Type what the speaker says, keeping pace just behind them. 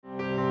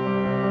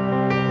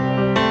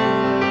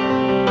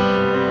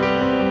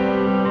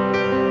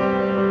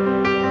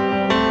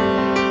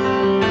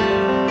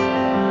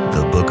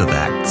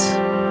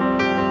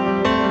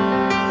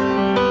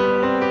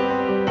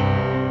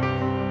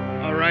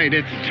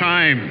it's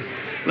time.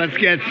 Let's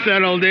get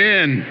settled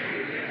in.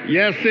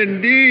 Yes,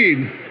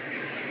 indeed.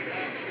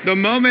 The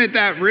moment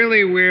that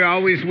really we're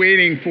always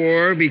waiting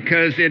for,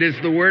 because it is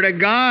the Word of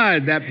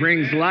God that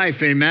brings life.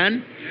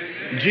 Amen?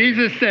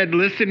 Jesus said,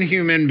 listen,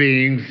 human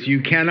beings,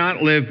 you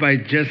cannot live by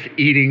just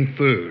eating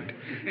food.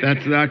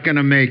 That's not going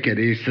to make it.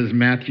 He says,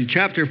 Matthew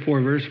chapter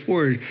 4, verse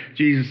 4,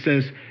 Jesus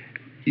says,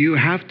 you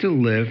have to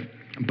live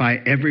by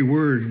every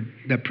word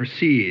that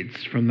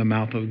proceeds from the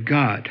mouth of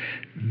God.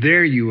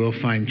 There you will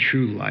find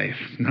true life,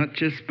 not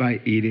just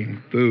by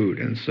eating food.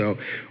 And so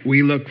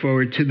we look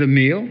forward to the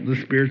meal, the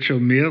spiritual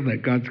meal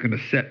that God's going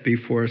to set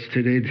before us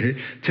today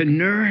to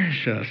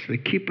nourish us, to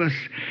keep us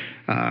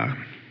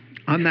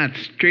on that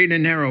straight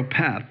and narrow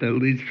path that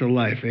leads to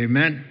life.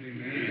 Amen?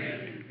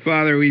 Amen.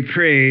 Father, we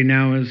pray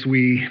now as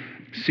we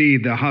see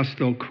the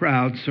hostile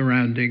crowd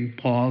surrounding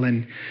Paul,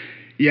 and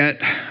yet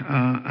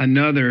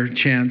another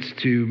chance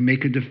to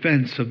make a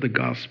defense of the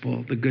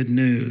gospel, the good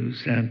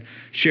news, and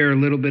share a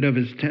little bit of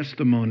his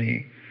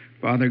testimony.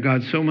 Father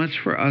God, so much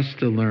for us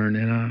to learn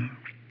in a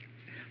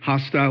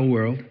hostile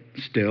world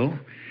still,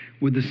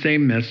 with the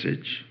same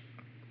message,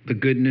 the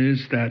good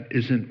news that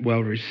isn't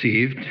well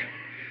received.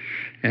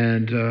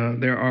 And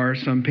there are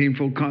some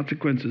painful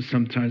consequences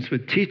sometimes,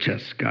 but teach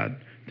us, God,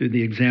 through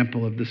the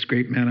example of this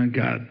great man of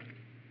God.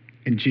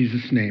 In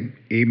Jesus' name,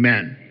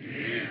 amen.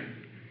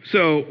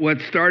 So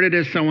what started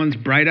as someone's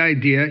bright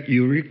idea,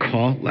 you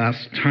recall,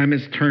 last time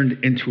has turned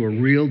into a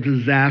real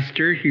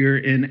disaster here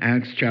in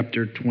Acts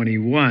chapter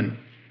 21.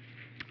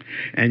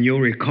 And you'll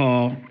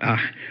recall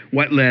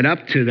what led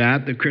up to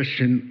that, the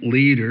Christian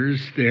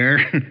leaders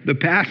there, the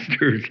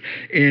pastors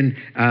in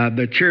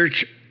the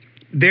church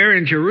there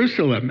in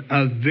Jerusalem,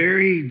 a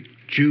very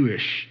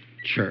Jewish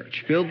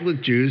church filled with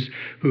Jews,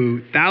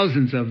 who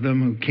thousands of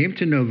them who came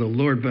to know the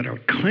Lord but are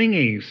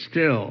clinging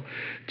still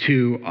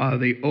to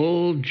the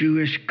old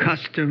Jewish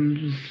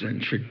customs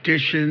and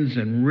traditions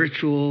and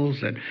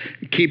rituals, and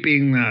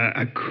keeping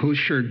a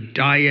kosher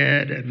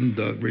diet and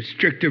the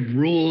restrictive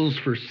rules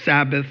for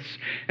Sabbaths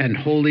and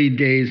holy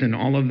days and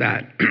all of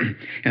that.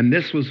 And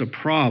this was a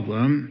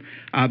problem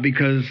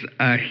because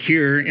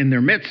here in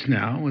their midst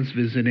now was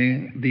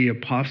visiting the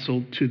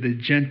apostle to the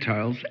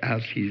Gentiles,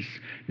 as he's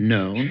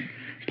known,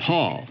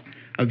 Paul,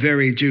 a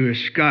very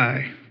Jewish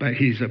guy, but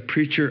he's a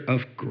preacher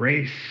of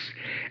grace,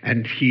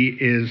 and he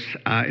is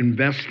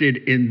invested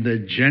in the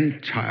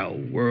Gentile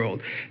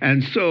world.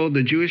 And so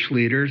the Jewish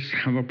leaders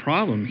have a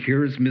problem.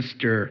 Here is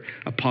Mr.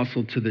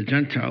 Apostle to the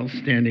Gentiles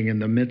standing in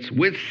the midst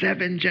with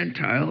 7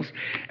 Gentiles,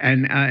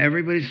 and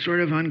everybody's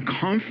sort of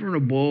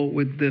uncomfortable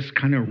with this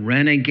kind of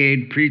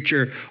renegade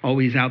preacher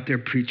always out there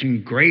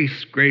preaching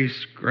grace,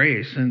 grace,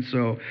 grace. And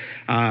so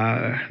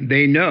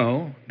they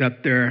know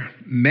that their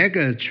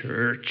mega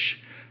church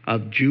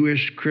of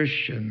Jewish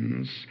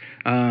Christians,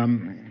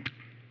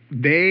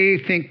 they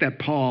think that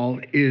Paul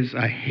is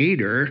a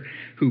hater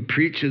who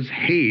preaches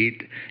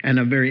hate and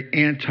a very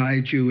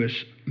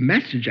anti-Jewish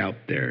message out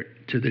there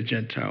to the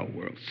Gentile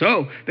world.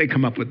 So they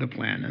come up with a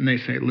plan, and they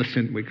say,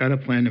 listen, we got a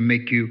plan to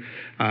make you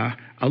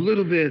a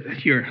little bit,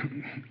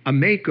 a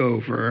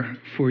makeover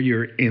for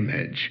your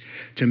image,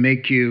 to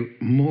make you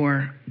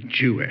more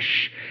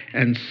Jewish.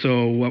 And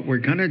so what we're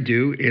going to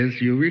do is,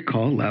 you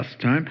recall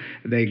last time,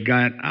 they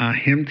got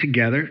him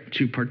together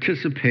to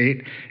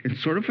participate in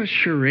sort of a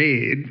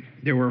charade.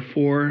 There were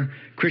 4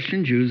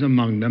 Christian Jews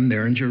among them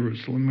there in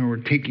Jerusalem who were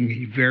taking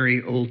a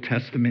very Old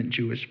Testament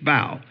Jewish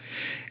vow.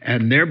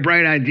 And their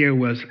bright idea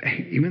was,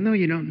 hey, even though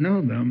you don't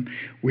know them,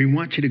 we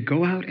want you to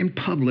go out in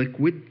public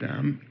with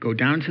them, go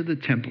down to the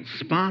temple,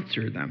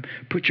 sponsor them,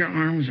 put your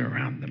arms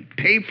around them,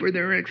 pay for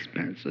their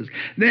expenses.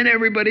 Then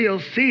everybody will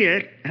see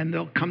it, and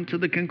they'll come to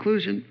the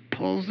conclusion,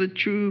 Paul's a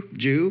true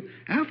Jew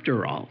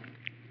after all.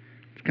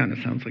 It kind of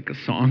sounds like a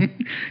song,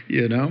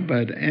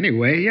 but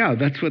anyway, yeah,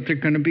 that's what they're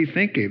going to be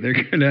thinking.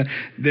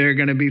 They're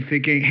going to be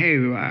thinking, hey,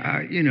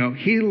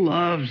 he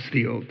loves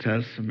the Old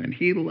Testament.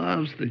 He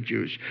loves the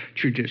Jewish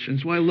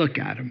traditions. Why, look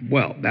at him.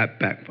 Well, that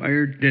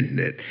backfired, didn't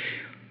it?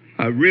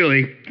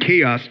 Really,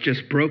 chaos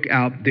just broke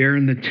out there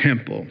in the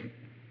temple.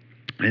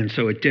 And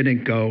so it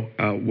didn't go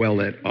well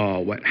at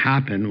all. What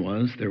happened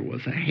was there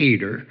was a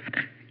hater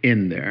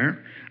in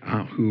there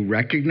who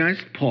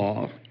recognized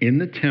Paul in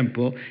the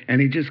temple,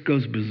 and he just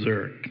goes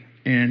berserk.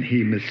 And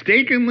he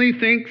mistakenly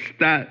thinks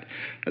that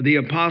the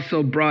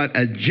apostle brought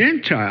a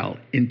Gentile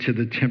into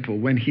the temple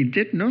when he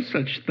did no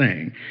such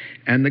thing.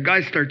 And the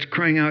guy starts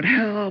crying out,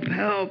 help,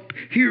 help.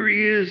 Here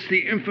he is,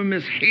 the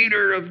infamous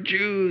hater of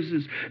Jews,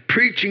 is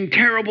preaching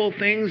terrible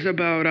things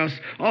about us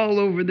all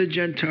over the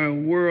Gentile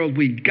world.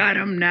 We got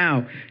him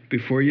now.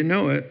 Before you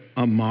know it,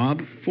 a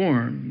mob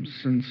forms.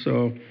 And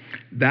so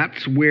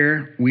that's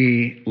where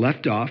we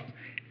left off,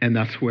 and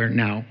that's where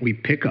now we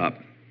pick up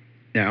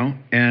now.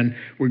 And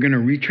we're going to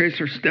retrace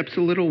our steps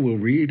a little. We'll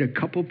read a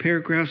couple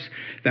paragraphs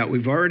that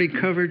we've already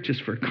covered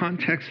just for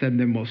context, and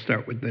then we'll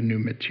start with the new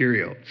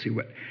material, see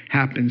what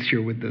happens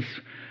here with this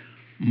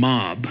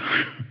mob.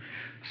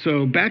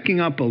 So backing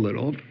up a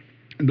little,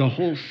 the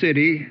whole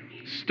city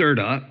stirred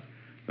up.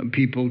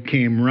 People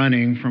came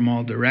running from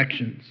all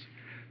directions.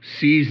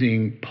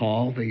 Seizing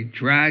Paul, they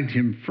dragged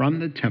him from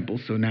the temple,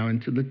 so now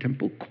into the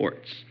temple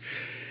courts.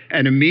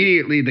 And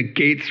immediately the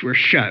gates were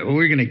shut. Well,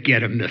 we're going to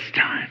get him this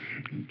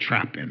time,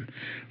 trap him.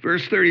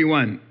 Verse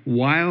 31,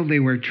 while they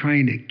were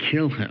trying to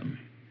kill him,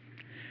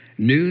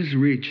 news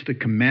reached the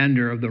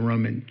commander of the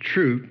Roman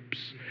troops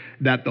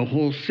that the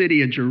whole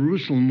city of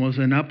Jerusalem was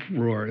in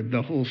uproar.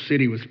 The whole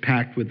city was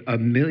packed with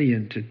 1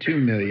 million to 2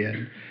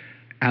 million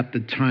at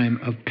the time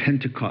of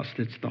Pentecost.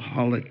 It's the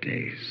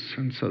holidays.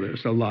 And so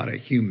there's a lot of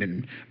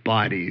human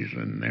bodies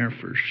in there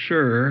for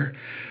sure.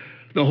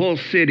 The whole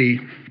city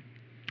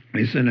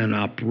is in an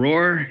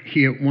uproar.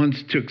 He at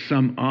once took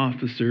some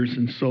officers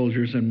and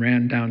soldiers and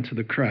ran down to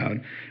the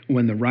crowd.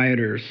 When the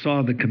rioters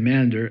saw the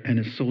commander and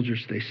his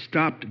soldiers, they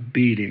stopped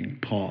beating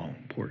Paul.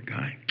 Poor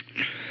guy.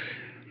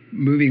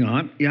 Moving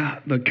on,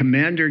 the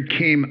commander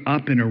came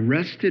up and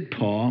arrested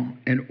Paul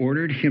and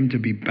ordered him to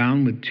be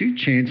bound with 2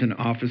 chains, an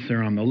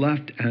officer on the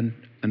left and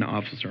an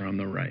officer on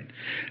the right.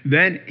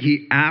 Then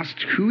he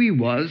asked who he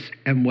was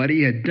and what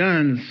he had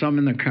done. Some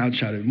in the crowd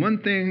shouted one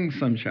thing,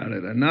 some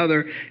shouted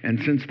another.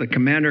 And since the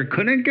commander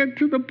couldn't get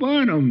to the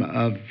bottom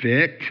of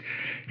it,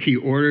 he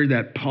ordered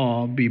that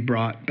Paul be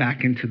brought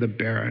back into the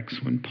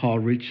barracks. When Paul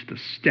reached the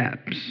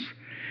steps,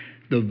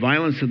 the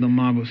violence of the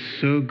mob was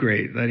so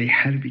great that he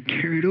had to be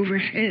carried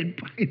overhead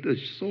by the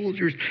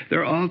soldiers.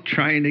 They're all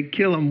trying to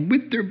kill him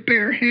with their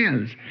bare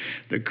hands.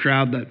 The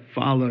crowd that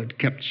followed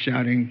kept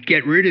shouting,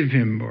 get rid of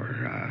him,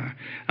 or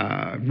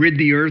rid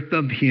the earth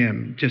of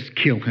him. Just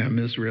kill him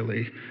is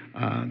really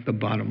the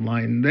bottom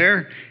line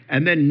there.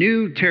 And then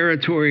new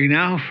territory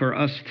now for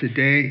us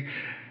today.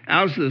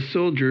 As the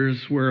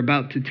soldiers were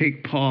about to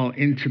take Paul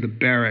into the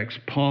barracks,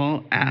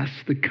 Paul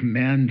asked the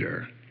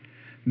commander,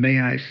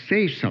 may I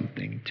say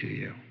something to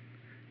you?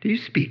 Do you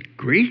speak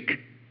Greek?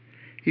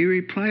 He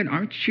replied,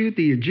 aren't you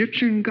the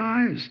Egyptian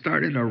guy who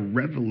started a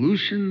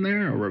revolution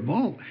there, a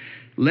revolt?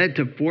 Led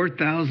to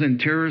 4,000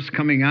 terrorists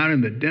coming out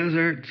in the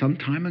desert some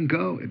time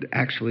ago. It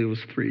actually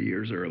was 3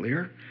 years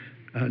earlier.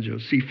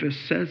 Josephus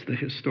says, the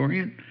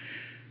historian.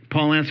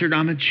 Paul answered,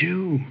 I'm a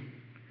Jew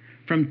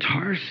from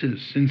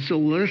Tarsus in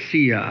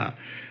Cilicia,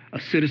 a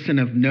citizen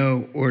of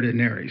no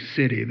ordinary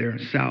city there in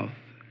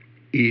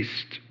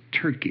southeast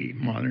Turkey,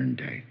 modern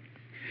day.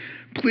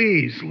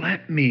 Please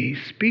let me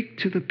speak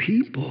to the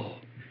people.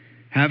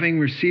 Having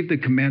received the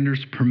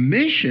commander's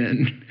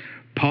permission,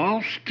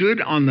 Paul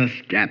stood on the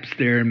steps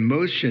there and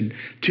motioned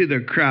to the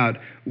crowd.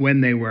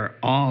 When they were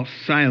all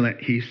silent,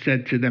 he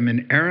said to them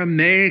in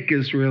Aramaic,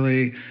 is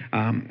really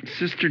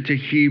sister to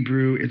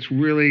Hebrew. It's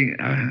really,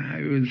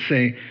 I would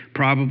say,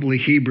 probably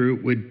Hebrew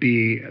would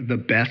be the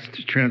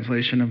best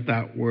translation of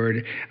that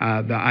word.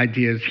 The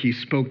idea is he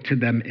spoke to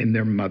them in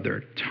their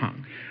mother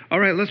tongue. All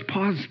right, let's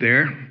pause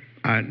there.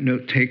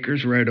 Note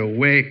takers right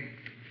away.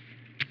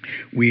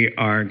 We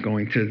are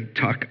going to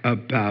talk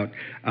about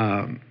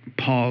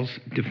Paul's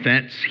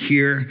defense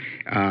here.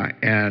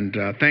 And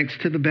thanks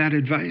to the bad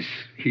advice,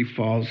 he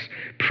falls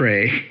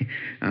prey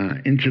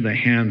into the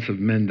hands of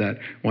men that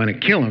want to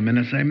kill him. And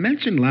as I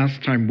mentioned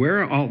last time,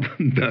 where are all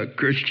the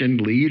Christian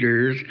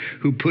leaders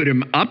who put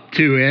him up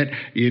to it?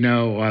 You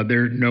know,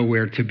 they're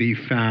nowhere to be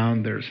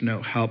found. There's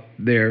no help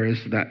there.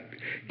 Is that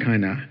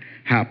kind of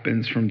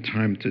happens from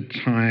time to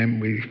time.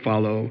 We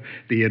follow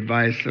the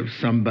advice of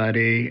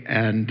somebody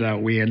and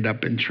we end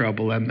up in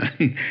trouble, and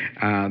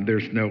then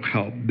there's no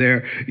help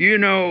there. You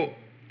know,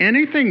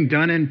 anything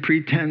done in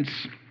pretense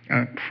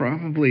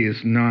probably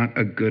is not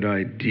a good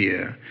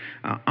idea.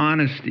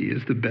 Honesty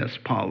is the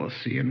best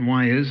policy. And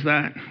why is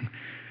that?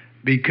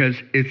 Because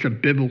it's a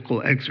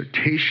biblical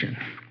exhortation.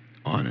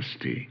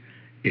 Honesty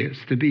is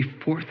to be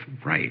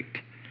forthright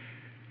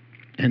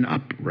and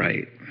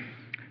upright.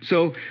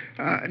 So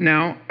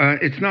now,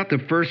 it's not the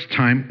first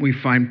time we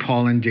find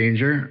Paul in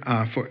danger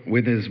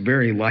with his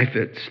very life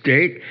at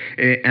stake,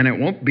 and it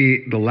won't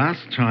be the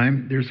last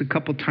time. There's a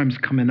couple times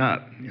coming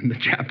up in the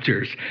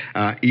chapters,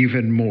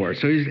 even more.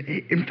 So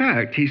in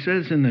fact, he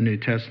says in the New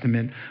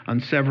Testament on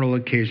several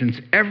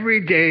occasions,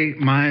 every day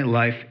my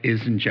life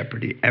is in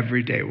jeopardy,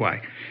 every day.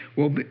 Why?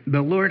 Well,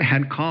 the Lord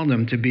had called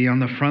him to be on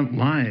the front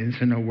lines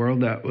in a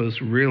world that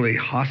was really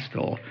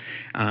hostile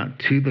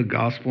to the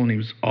gospel, and he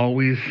was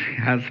always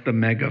has the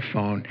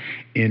megaphone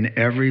in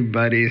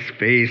everybody's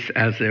face,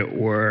 as it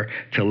were,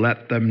 to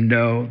let them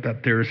know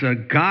that there's a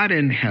God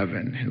in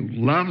heaven who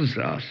loves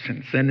us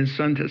and sent his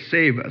son to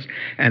save us.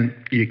 And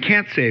you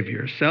can't save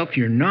yourself.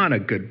 You're not a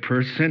good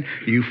person.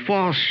 You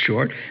fall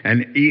short.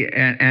 And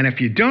if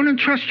you don't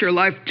entrust your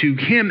life to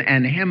him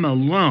and him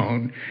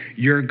alone,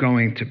 you're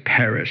going to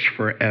perish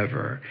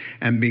forever.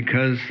 And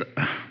because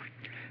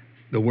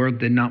the world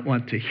did not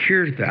want to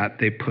hear that,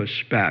 they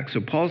pushed back.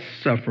 So Paul's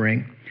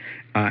suffering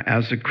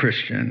as a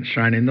Christian,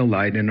 shining the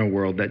light in a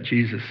world that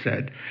Jesus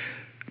said,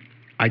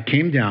 I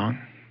came down,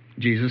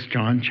 Jesus,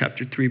 John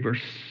chapter 3,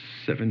 verse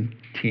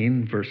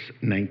 17, verse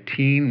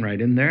 19,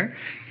 right in there.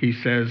 He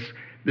says,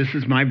 this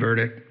is my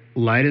verdict.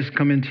 Light has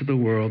come into the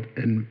world,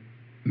 and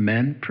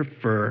men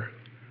prefer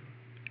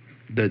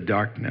the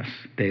darkness.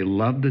 They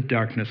love the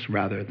darkness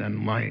rather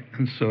than light.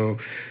 And so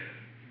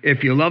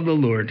If you love the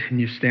Lord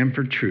and you stand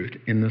for truth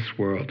in this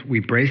world, we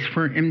brace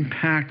for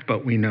impact,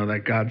 but we know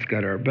that God's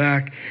got our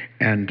back.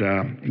 And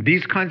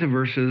these kinds of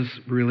verses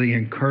really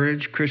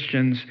encourage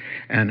Christians,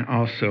 and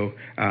also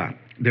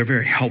they're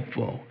very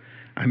helpful.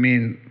 I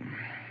mean,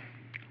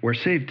 we're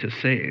saved to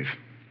save.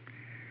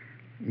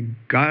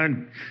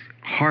 God's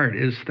heart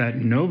is that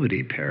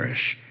nobody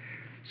perish.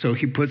 So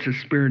he puts his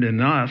spirit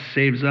in us,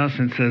 saves us,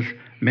 and says,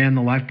 man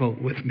the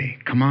lifeboat with me.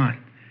 Come on.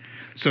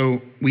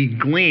 So we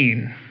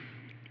glean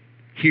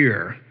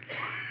here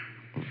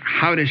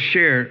how to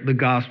share the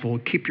gospel.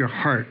 Keep your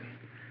heart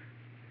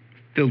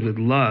filled with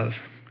love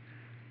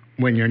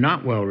when you're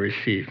not well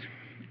received,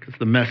 because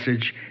the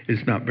message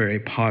is not very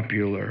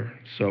popular.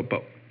 So,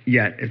 but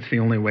yet it's the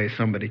only way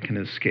somebody can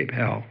escape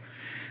hell.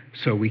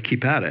 So we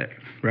keep at it,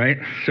 right?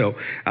 So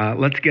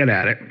let's get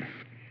at it.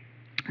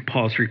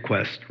 Paul's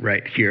request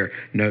right here,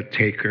 note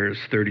takers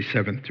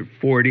 37 through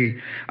 40.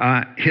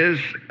 His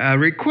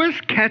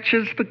request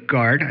catches the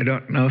guard. I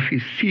don't know if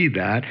you see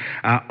that.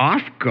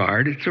 Off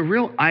guard. It's a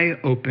real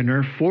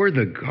eye-opener for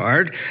the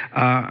guard.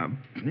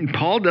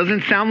 Paul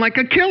doesn't sound like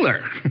a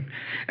killer.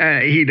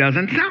 He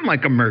doesn't sound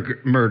like a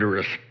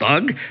murderous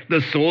thug.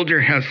 The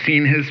soldier has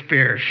seen his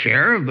fair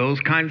share of those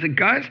kinds of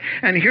guys.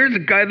 And here's a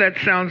guy that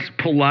sounds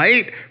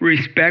polite,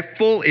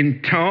 respectful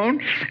in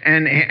tone,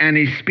 and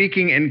he's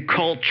speaking in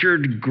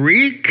cultured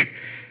Greek.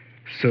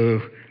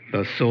 So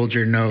the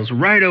soldier knows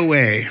right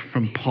away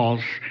from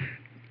Paul's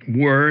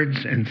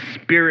words and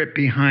spirit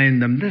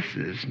behind them, this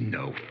is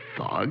no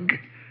thug.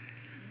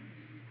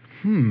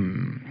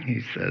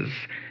 He says,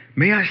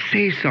 may I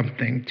say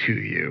something to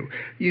you?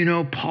 You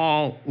know,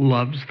 Paul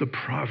loves the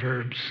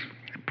Proverbs.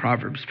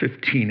 Proverbs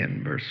 15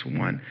 and verse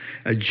 1.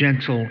 A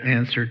gentle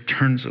answer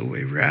turns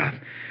away wrath.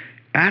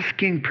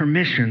 Asking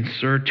permission,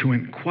 sir, to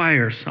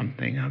inquire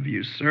something of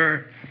you,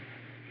 sir.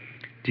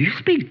 Do you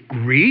speak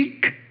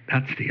Greek?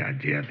 That's the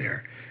idea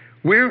there.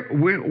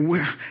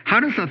 How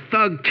does a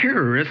thug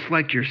terrorist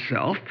like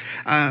yourself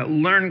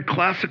learn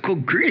classical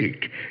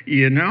Greek,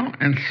 you know?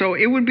 And so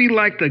it would be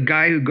like the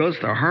guy who goes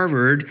to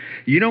Harvard.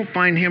 You don't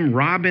find him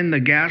robbing the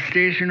gas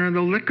station or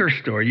the liquor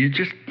store. You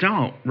just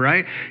don't,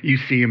 right? You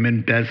see him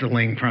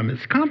embezzling from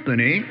his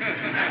company.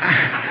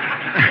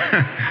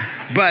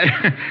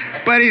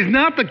 But he's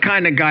not the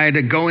kind of guy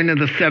to go into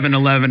the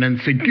 7-Eleven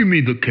and say, give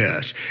me the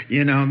cash.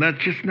 You know, that's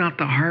just not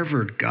the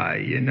Harvard guy,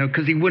 you know,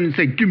 because he wouldn't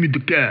say, give me the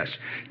cash.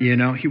 You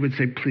know, he would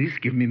say, please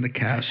give me the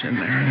cash in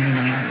there. You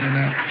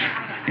know.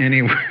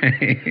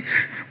 Anyway,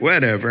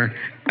 whatever.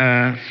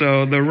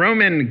 So the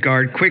Roman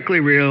guard quickly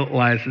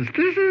realizes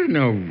this is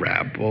no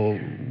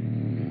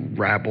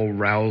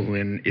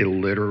rabble-rousing,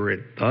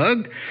 illiterate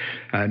thug.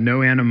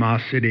 No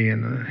animosity.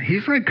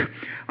 He's like,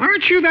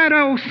 aren't you that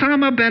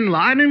Osama bin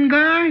Laden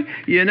guy?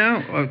 You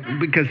know,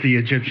 because the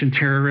Egyptian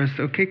terrorist.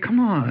 Okay, come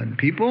on,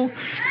 people.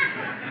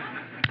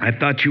 I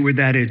thought you were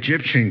that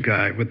Egyptian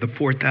guy with the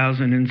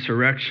 4,000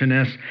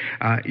 insurrectionists.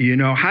 You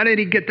know, how did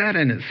he get that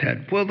in his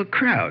head? Well, the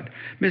crowd.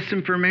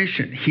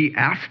 Misinformation. He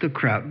asked the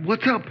crowd,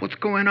 what's up? What's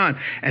going on?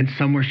 And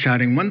some were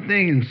shouting one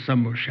thing and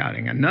some were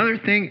shouting another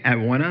thing.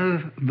 And one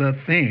of the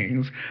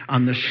things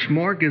on the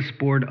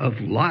smorgasbord of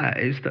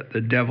lies that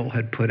the devil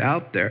had put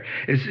out there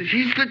is,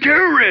 he's the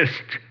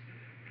terrorist,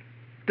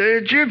 the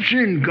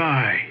Egyptian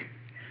guy.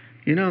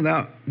 You know,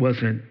 that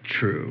wasn't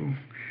true.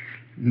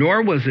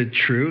 Nor was it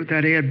true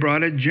that he had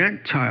brought a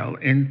Gentile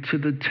into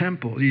the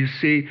temple. You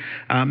see,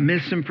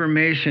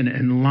 misinformation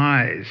and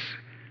lies.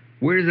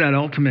 Where does that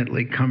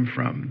ultimately come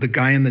from? The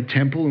guy in the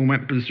temple who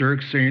went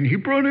berserk saying, he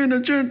brought in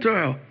a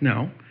Gentile.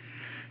 No,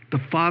 the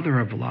father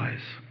of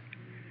lies,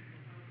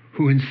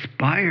 who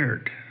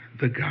inspired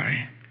the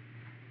guy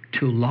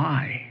to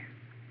lie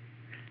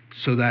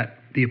so that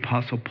the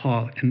Apostle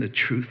Paul and the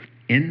truth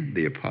in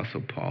the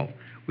Apostle Paul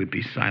would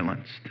be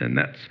silenced. And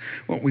that's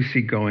what we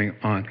see going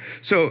on.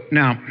 So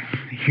now,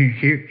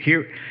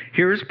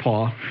 here's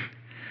Paul.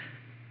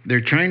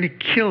 They're trying to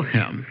kill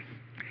him.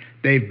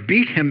 They've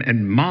beat him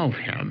and mauled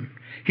him.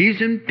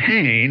 He's in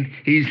pain.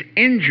 He's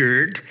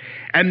injured.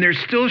 And they're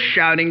still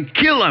shouting,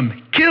 kill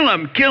him, kill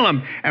him, kill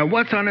him. And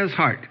what's on his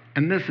heart?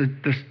 And this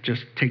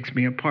just takes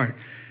me apart.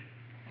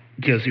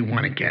 Does he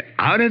want to get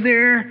out of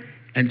there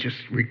and just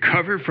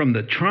recover from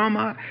the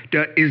trauma?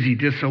 Is he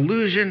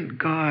disillusioned?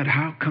 God,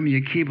 how come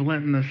you keep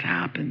letting this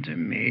happen to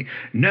me?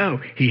 No,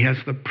 he has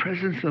the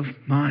presence of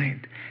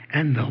mind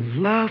and the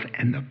love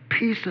and the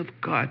peace of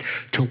God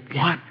to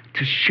want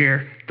to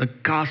share the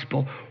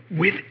gospel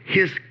with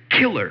his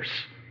killers.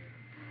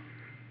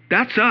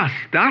 That's us.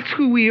 That's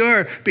who we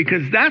are,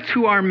 because that's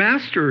who our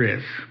master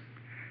is.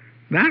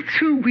 That's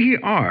who we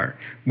are.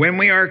 When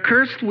we are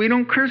cursed, we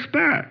don't curse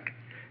back.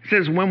 It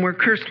says when we're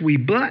cursed, we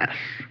bless.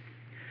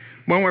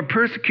 When we're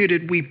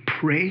persecuted, we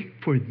pray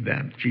for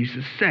them.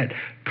 Jesus said,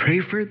 pray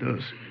for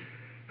those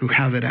who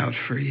have it out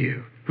for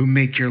you, who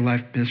make your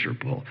life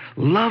miserable.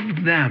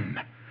 Love them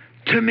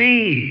to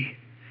me.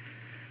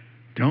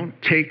 Don't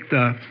take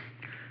the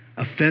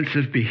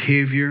offensive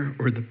behavior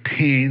or the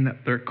pain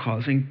that they're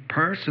causing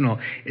personal.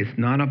 It's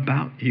not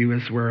about you,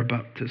 as we're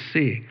about to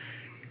see.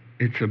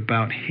 It's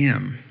about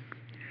him.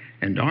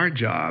 And our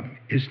job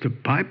is to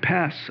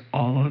bypass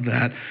all of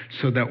that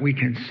so that we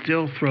can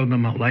still throw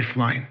them a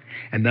lifeline.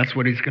 And that's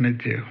what he's going to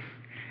do.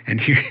 And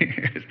here,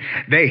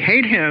 they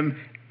hate him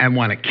and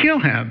want to kill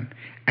him,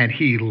 and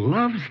he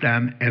loves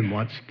them and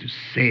wants to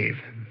save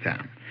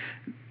them.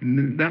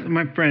 That's,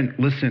 my friend,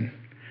 listen,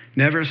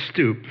 never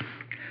stoop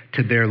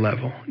to their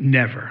level.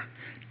 Never.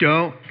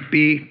 Don't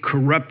be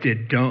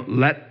corrupted. Don't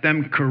let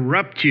them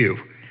corrupt you.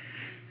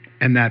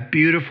 And that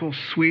beautiful,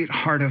 sweet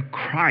heart of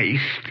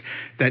Christ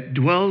that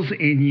dwells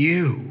in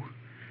you,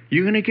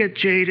 you're going to get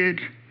jaded.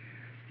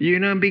 You're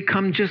going to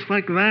become just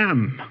like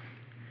them.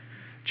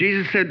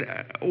 Jesus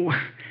said,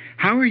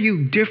 how are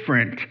you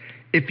different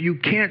if you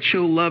can't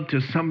show love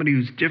to somebody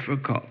who's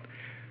difficult?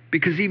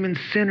 Because even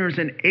sinners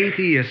and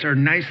atheists are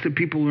nice to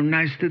people who are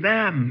nice to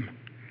them.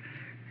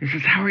 He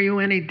says, how are you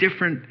any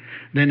different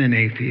than an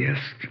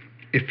atheist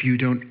if you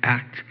don't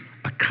act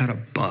a cut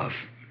above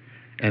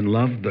and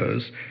love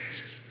those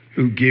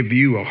who give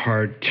you a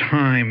hard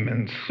time?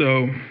 And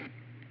so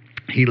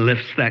he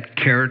lifts that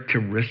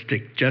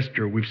characteristic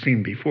gesture we've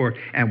seen before,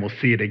 and we'll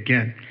see it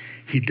again.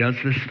 He does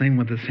this thing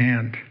with his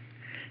hand,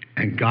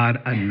 and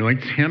God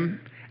anoints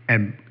him,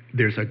 and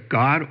there's a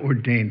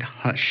God-ordained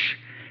hush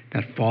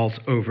that falls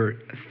over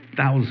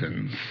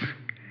thousands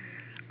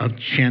of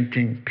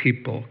chanting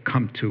people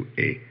come to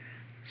a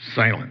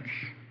silence.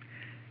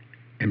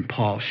 And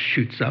Paul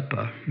shoots up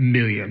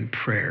 1,000,000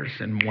 prayers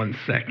in 1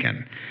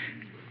 second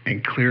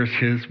and clears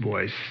his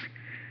voice.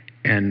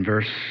 And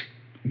verse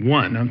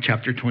 1 of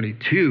chapter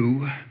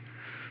 22,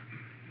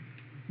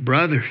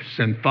 brothers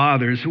and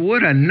fathers,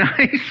 what a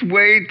nice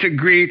way to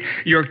greet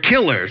your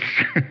killers.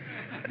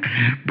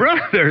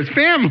 Brothers,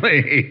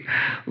 family,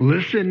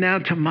 listen now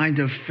to my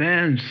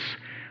defense.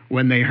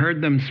 When they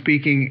heard him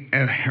speaking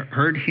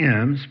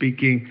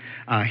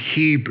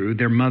Hebrew,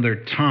 their mother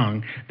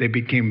tongue, they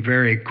became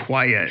very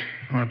quiet.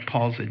 Oh,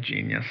 Paul's a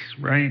genius,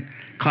 right?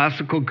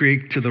 Classical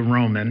Greek to the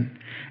Roman,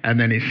 and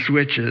then he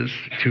switches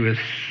to his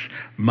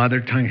mother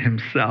tongue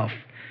himself.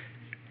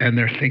 And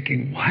they're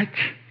thinking, what?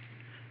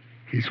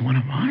 He's one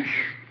of us?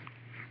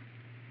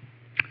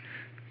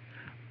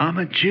 I'm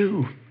a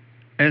Jew,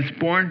 as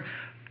foreign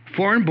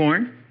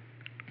born,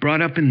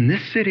 brought up in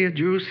this city of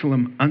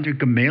Jerusalem under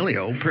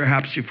Gamaliel,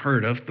 perhaps you've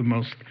heard of, the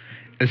most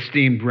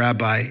esteemed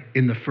rabbi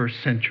in the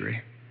first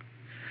century.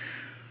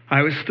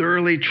 I was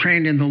thoroughly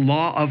trained in the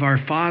law of our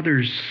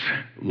fathers,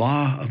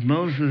 law of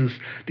Moses,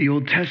 the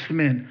Old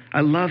Testament.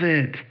 I love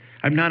it.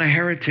 I'm not a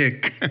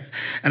heretic.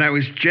 And I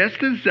was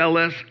just as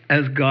zealous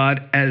as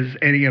God as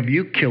any of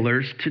you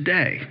killers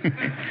today.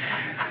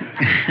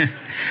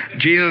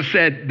 Jesus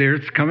said,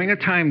 there's coming a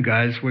time,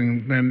 guys,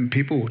 when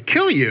people will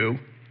kill you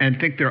and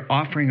think they're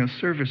offering a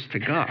service to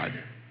God.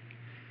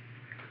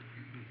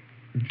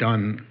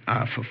 Done,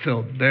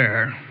 fulfilled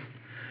there.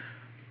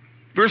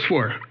 Verse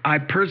 4, I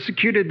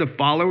persecuted the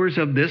followers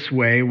of this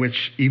way,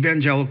 which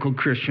evangelical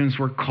Christians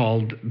were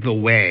called the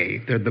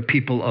way. They're the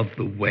people of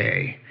the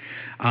way.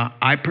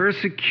 I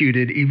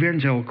persecuted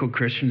evangelical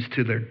Christians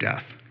to their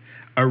death,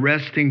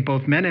 arresting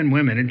both men and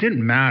women. It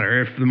didn't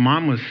matter if the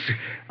mom was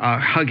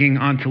hugging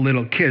onto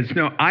little kids.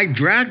 No, I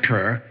dragged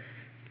her,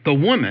 the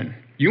woman.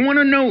 You want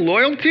to know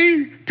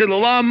loyalty to the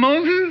law of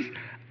Moses?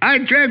 I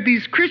dragged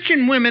these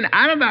Christian women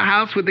out of the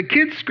house with the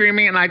kids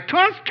screaming, and I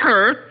tossed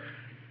her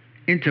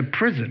into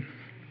prison.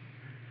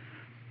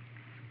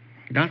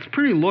 That's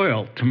pretty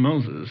loyal to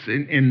Moses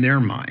in their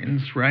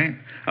minds, right?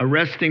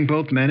 Arresting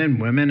both men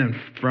and women and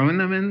throwing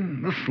them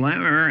in the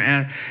slammer.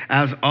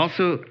 As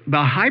also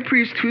the high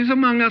priest who's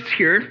among us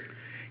here,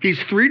 he's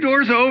 3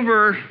 doors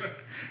over.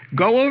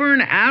 Go over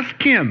and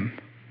ask him.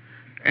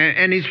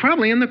 And he's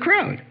probably in the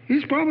crowd.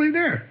 He's probably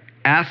there.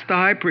 Ask the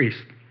high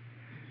priest.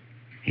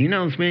 He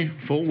knows me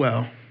full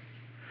well.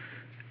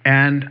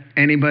 And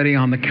anybody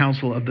on the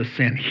council of the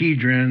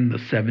Sanhedrin, the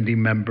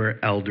 70-member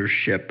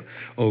eldership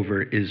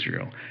over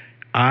Israel.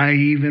 I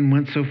even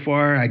went so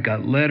far, I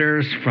got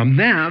letters from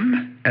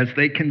them, as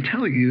they can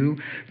tell you,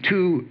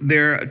 to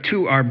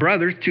their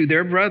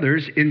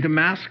brothers in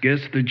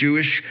Damascus, the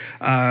Jewish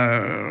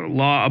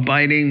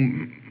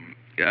law-abiding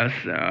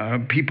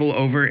people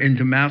over in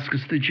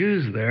Damascus, the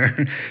Jews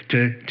there,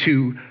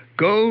 to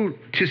go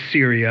to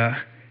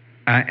Syria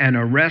and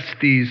arrest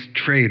these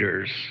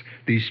traitors,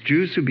 these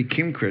Jews who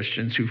became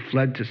Christians, who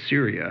fled to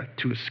Syria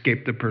to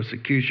escape the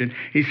persecution.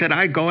 He said,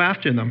 I go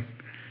after them.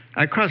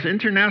 I cross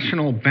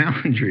international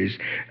boundaries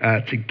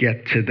to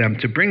get to them,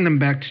 to bring them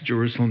back to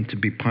Jerusalem to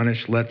be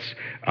punished. Let's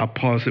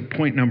pause at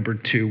point number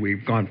 2.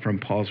 We've gone from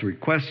Paul's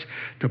request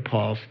to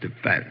Paul's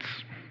defense.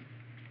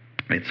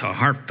 It's a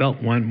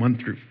heartfelt 1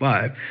 through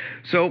 5.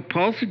 So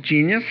Paul's a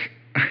genius.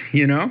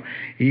 You know,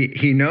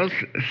 he knows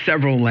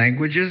several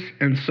languages,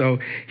 and so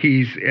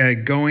he's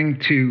going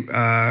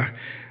to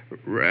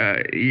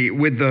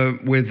with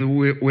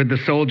the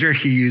soldier,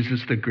 he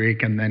uses the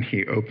Greek, and then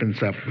he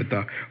opens up with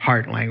the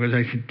heart language.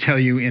 I should tell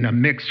you, in a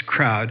mixed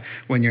crowd,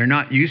 when you're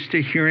not used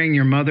to hearing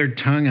your mother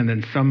tongue, and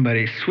then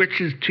somebody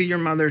switches to your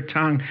mother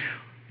tongue,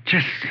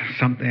 just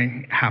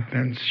something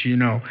happens,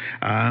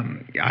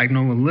 I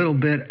know a little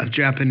bit of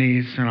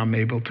Japanese, and I'm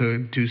able to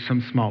do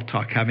some small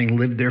talk, having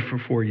lived there for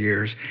 4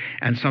 years.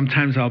 And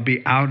sometimes I'll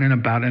be out and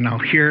about, and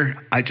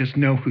I just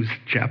know who's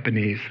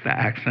Japanese, the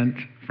accent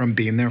from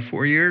being there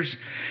 4 years.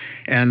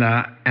 And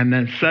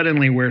then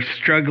suddenly we're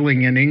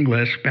struggling in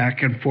English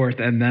back and forth,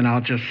 and then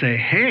I'll just say,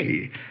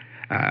 hey,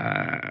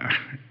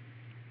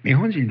 日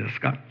本人で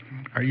すか?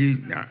 Are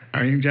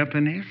you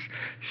Japanese?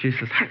 She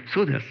says, "Hi,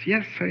 so desu.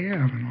 Yes, I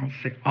am." And I'll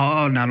say,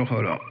 "Oh,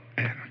 naruhodo."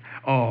 And,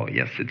 "Oh,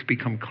 yes, it's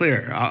become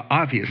clear,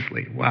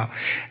 obviously. Wow."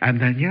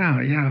 And then,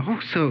 yeah. Oh,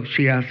 so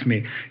she asked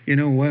me,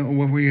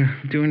 what were you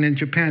doing in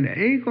Japan?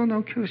 Eigo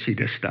no kyoshi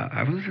deshita.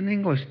 I was an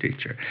English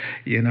teacher.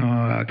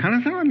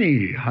 Kanazawa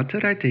ni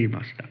hataraite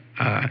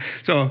imashita.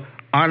 So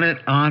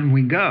on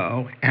we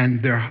go,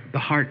 and the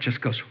heart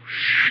just goes,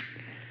 shh.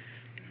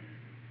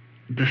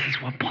 This is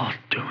what Paul's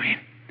doing.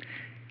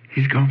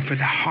 He's going for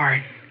the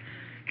heart.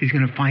 He's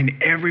going to find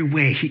every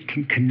way he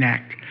can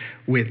connect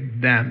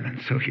with them.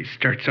 And so he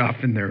starts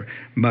off in their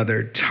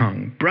mother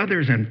tongue,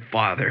 brothers and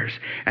fathers.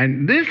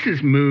 And this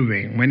is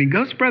moving. When he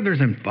goes brothers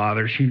and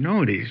fathers, you know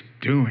what he's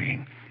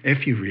doing.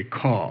 If you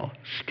recall,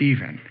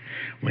 Stephen,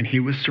 when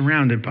he was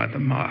surrounded by the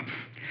mob,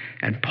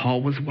 and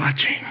Paul was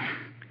watching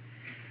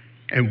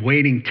and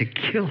waiting to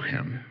kill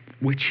him,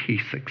 which he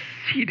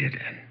succeeded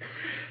in,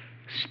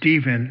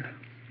 Stephen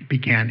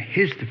began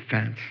his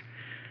defense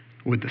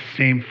with the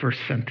same first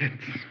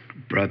sentence: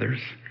 brothers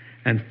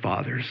and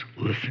fathers,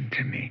 listen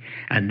to me.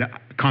 And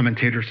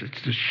commentators,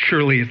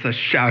 surely it's a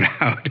shout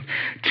out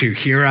to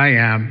here I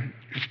am,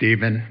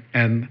 Stephen,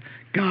 and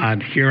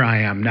God, here I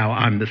am, now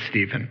I'm the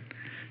Stephen.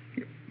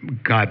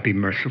 God be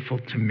merciful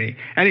to me.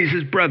 And he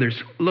says,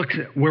 brothers, look,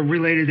 we're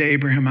related to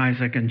Abraham,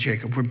 Isaac, and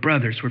Jacob. We're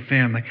brothers, we're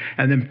family.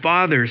 And then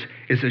fathers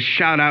is a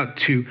shout out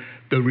to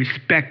the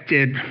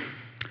respected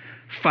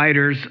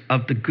fighters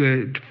of the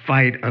good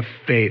fight of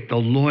faith, the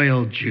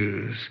loyal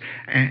Jews.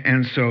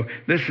 And so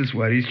this is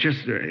what he's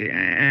just,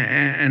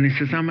 and he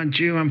says, I'm a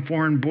Jew, I'm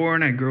foreign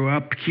born, I grew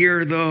up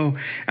here though.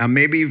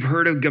 Maybe you've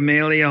heard of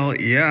Gamaliel,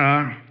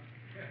 yeah.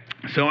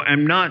 So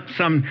I'm not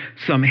some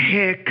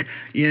hick,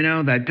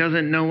 that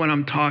doesn't know what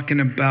I'm talking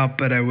about,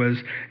 but I was,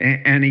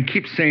 and he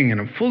keeps saying, and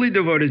I'm fully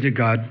devoted to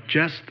God,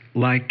 just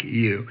like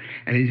you.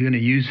 And he's going to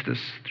use this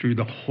through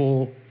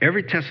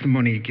every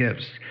testimony he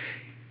gives.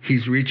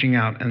 He's reaching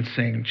out and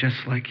saying,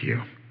 just like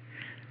you.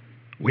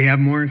 We have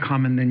more in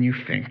common than you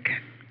think,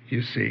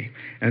 you see.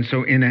 And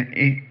so in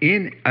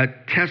a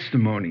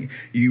testimony,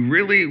 you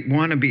really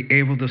want to be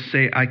able to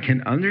say, I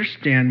can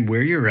understand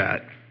where you're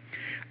at.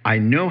 I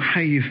know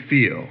how you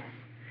feel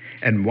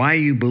and why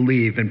you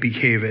believe and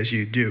behave as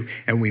you do.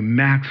 And we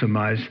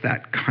maximize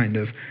that kind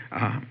of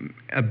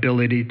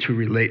ability to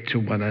relate to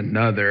one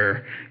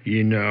another,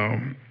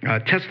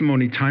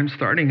 Testimony time,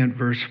 starting at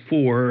verse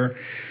 4.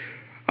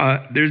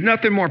 There's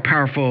nothing more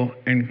powerful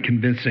and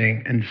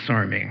convincing and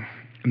disarming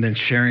than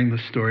sharing the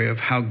story of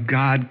how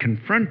God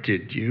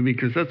confronted you,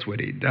 because that's what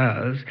he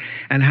does,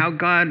 and how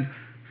God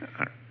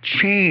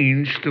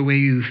changed the way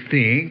you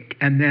think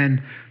and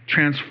then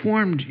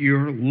transformed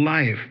your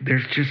life.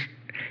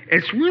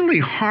 It's really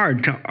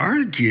hard to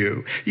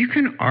argue. You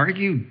can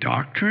argue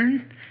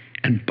doctrine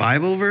and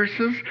Bible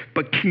verses,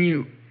 but can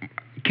you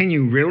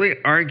really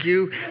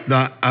argue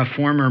a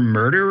former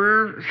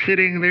murderer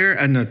sitting there,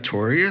 a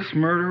notorious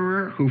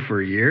murderer who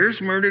for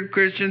years murdered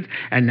Christians,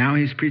 and now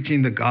he's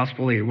preaching the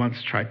gospel he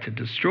once tried to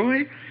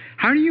destroy?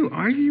 How do you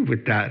argue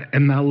with that?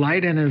 And the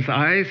light in his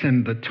eyes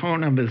and the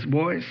tone of his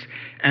voice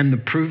and the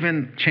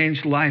proven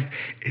changed life,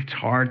 it's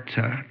hard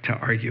to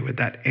argue with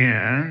that.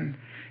 And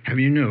have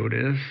you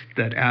noticed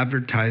that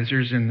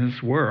advertisers in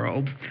this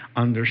world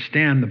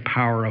understand the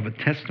power of a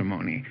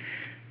testimony?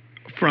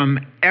 From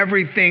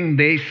everything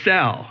they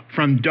sell,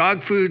 from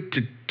dog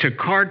food to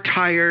car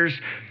tires,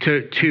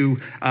 to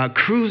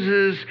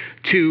cruises,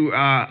 to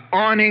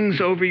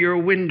awnings over your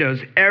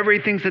windows,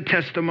 everything's a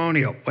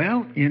testimonial.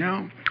 Well,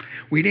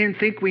 we didn't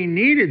think we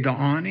needed the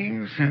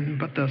awnings,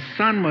 but the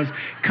sun was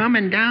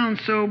coming down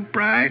so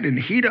bright and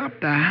heat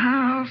up the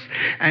house.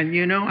 And,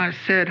 I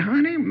said,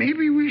 honey,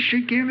 maybe we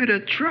should give it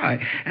a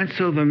try. And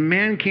so the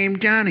man came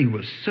down. He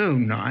was so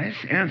nice,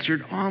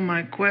 answered all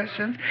my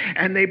questions,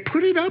 and they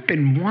put it up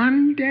in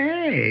one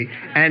day.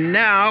 And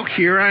now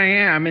here I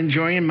am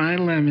enjoying my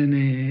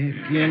lemonade,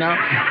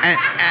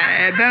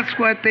 And that's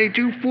what they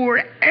do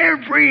for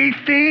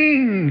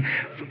everything.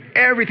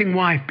 Everything.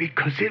 Why?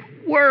 Because it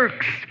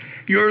works.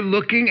 You're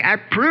looking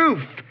at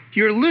proof.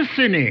 You're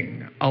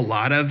listening. A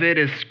lot of it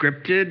is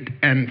scripted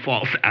and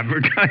false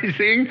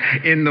advertising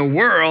in the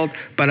world.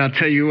 But I'll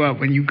tell you what,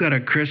 when you got a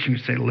Christian who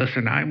say,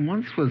 listen, I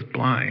once was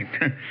blind,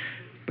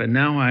 but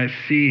now I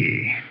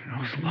see.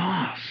 I was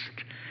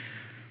lost.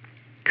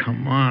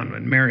 Come on.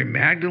 When Mary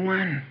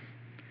Magdalene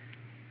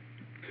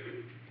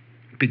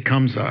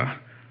becomes a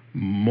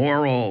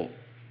moral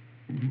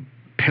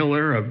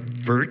pillar of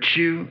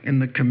virtue in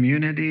the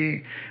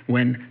community,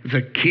 when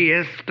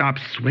Zacchaeus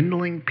stops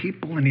swindling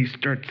people and he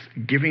starts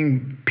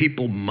giving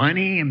people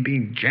money and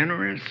being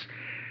generous,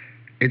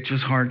 it's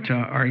just hard to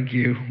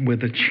argue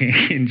with a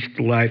changed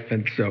life.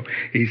 And so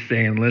he's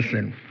saying,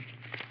 listen,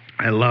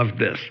 I love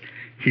this.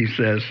 He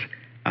says,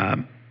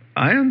 I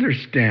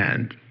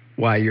understand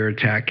why you're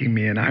attacking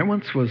me, and I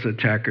once was an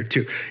attacker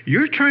too.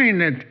 You're trying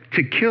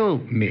to kill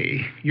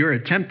me. You're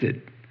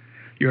attempting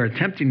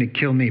to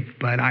kill me,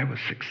 but I was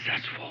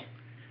successful.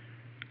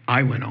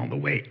 I went all the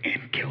way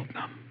and killed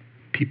them.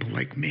 People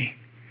like me.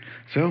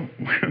 So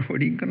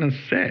what are you going to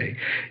say?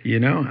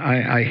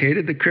 I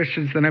hated the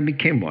Christians, then I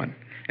became one.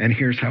 And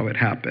here's how it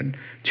happened.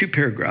 2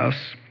 paragraphs,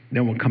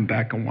 then we'll come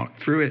back and walk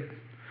through it.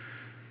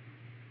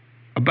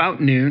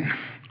 About noon,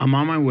 I'm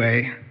on my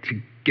way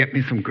to get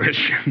me some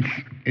Christians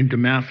in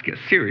Damascus,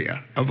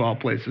 Syria, of all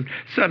places.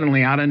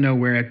 Suddenly, out of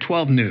nowhere, at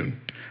 12 noon,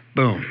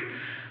 boom,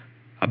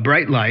 a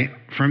bright light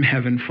from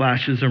heaven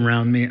flashes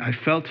around me. I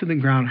fell to the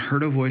ground,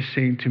 heard a voice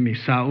saying to me,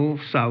 Saul,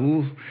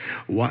 Saul,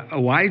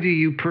 why do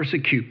you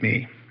persecute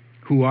me?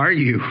 Who are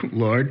you,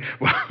 Lord?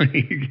 Well,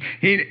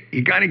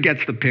 he kind of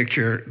gets the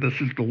picture. This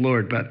is the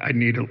Lord, but I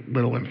need a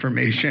little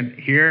information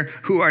here.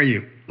 Who are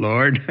you,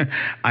 Lord?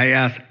 I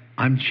asked,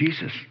 I'm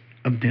Jesus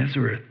of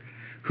Nazareth,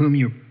 whom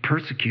you're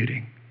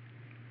persecuting.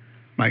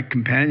 My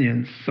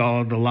companions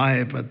saw the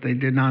light, but they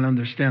did not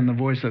understand the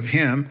voice of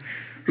him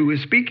who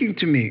was speaking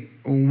to me.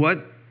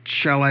 What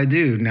shall I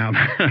do now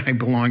that I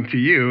belong to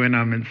you and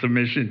I'm in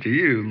submission to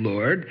you,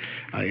 Lord?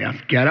 I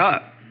asked, get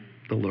up,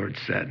 the Lord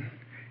said,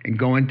 and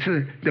go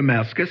into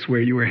Damascus, where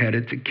you were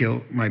headed to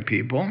kill my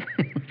people.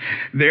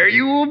 There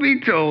you will be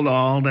told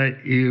all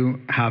that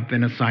you have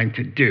been assigned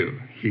to do.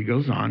 He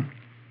goes on.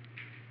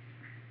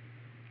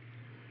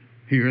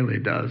 He really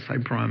does, I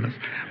promise.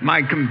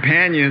 My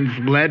companions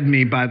led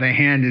me by the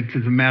hand into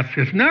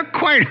Damascus, not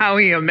quite how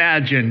he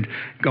imagined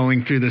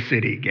going through the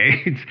city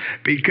gates.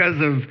 Because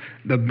of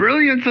the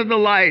brilliance of the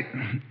light,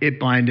 it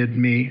blinded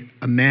me.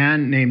 A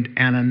man named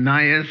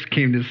Ananias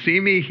came to see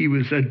me. He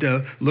was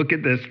look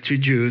at this, to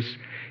Jews.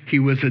 He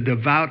was a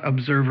devout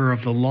observer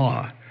of the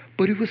law,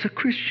 but he was a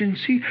Christian.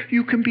 See,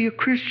 you can be a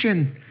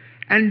Christian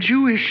and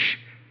Jewish.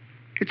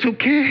 It's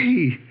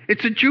okay.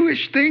 It's a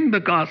Jewish thing, the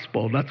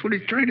gospel. That's what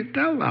he's trying to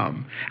tell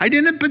them. I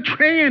didn't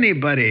betray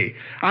anybody.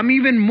 I'm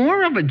even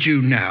more of a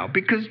Jew now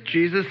because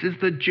Jesus is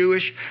the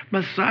Jewish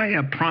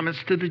Messiah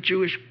promised to the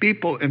Jewish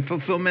people in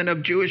fulfillment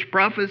of Jewish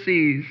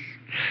prophecies.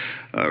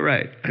 All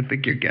right, I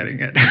think you're getting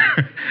it.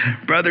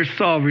 Brother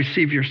Saul,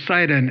 receive your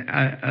sight. And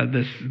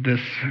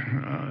this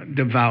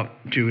devout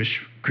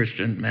Jewish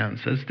Christian man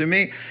says to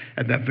me,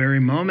 at that very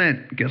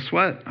moment, guess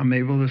what? I'm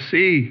able to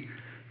see.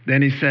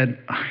 Then he said,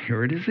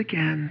 here it is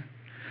again.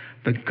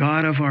 The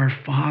God of our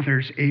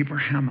fathers,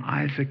 Abraham,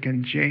 Isaac,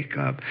 and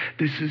Jacob.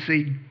 This is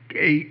a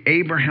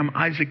Abraham,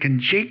 Isaac, and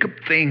Jacob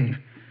thing.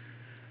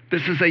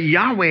 This is a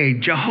Yahweh,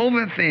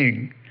 Jehovah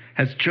thing.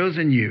 Has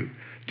chosen you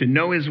to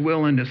know his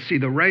will and to see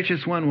the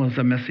righteous one was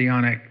a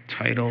messianic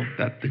title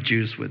that the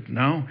Jews would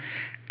know.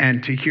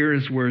 And to hear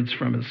his words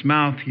from his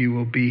mouth, you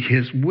will be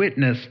his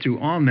witness to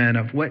all men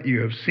of what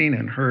you have seen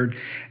and heard.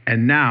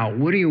 And now,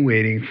 what are you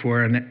waiting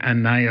for? And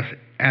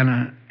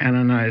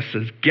Ananias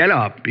says, get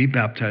up, be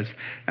baptized,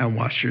 and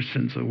wash your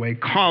sins away,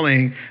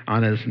 calling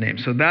on his name.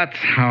 So that's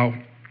how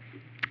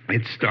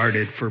it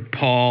started for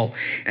Paul,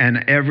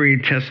 and every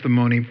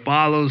testimony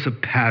follows a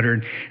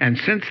pattern. And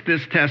since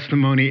this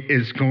testimony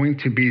is going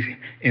to be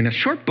in a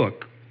short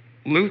book,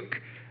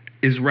 Luke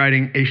is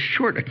writing a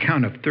short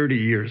account of 30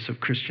 years of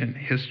Christian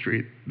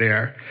history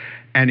there,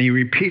 and he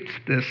repeats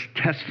this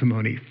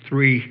testimony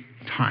 3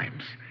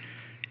 times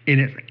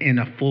in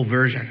a full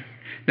version.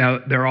 Now,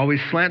 they're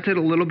always slanted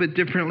a little bit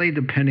differently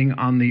depending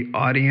on the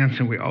audience,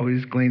 and we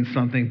always glean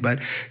something, but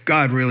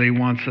God really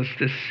wants us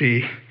to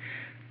see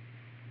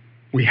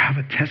we have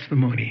a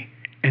testimony,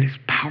 and it's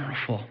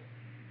powerful,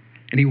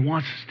 and he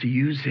wants us to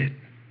use it.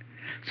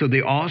 So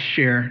they all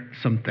share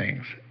some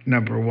things.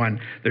 Number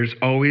one, there's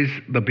always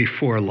the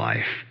before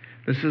life.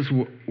 This is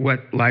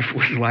what life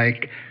was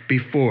like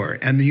before,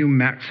 and you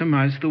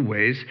maximize the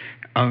ways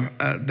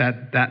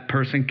that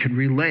person can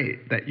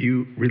relate, that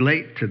you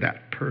relate to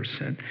that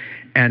person,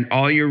 and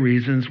all your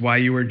reasons why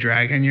you were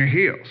dragging your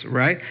heels,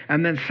 right?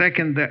 And then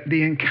second,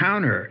 the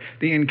encounter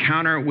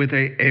with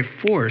a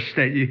force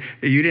that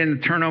you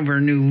didn't turn over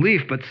a new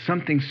leaf, but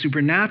something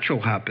supernatural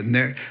happened.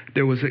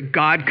 There was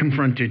God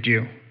confronted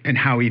you and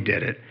how he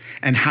did it,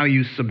 and how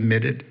you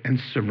submitted and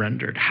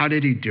surrendered. How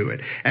did he do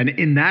it? And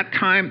in that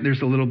time,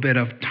 there's a little bit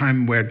of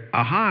time where,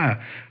 I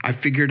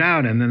figured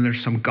out, and then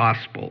there's some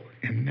gospel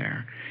in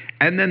there.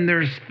 And then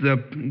there's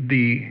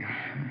the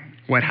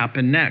what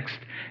happened next.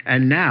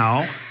 And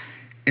now,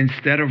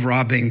 instead of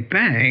robbing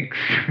banks,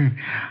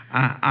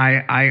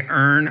 I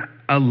earn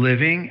a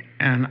living,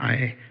 and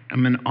I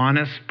am an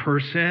honest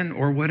person,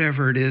 or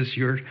whatever it is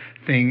your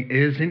thing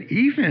is. And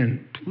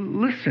even,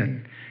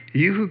 listen,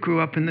 you who grew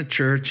up in the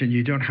church and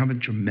you don't have a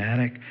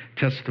dramatic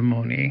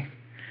testimony,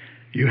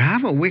 you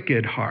have a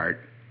wicked heart.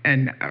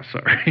 And,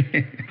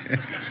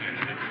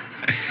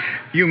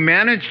 you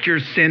managed your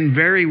sin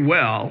very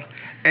well,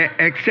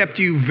 except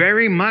you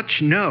very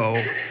much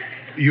know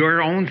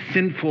your own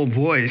sinful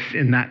voice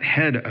in that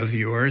head of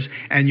yours,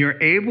 and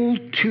you're able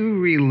to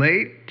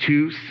relate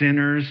to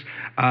sinners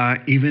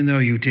even though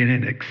you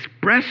didn't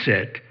express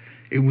it.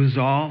 It was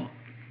all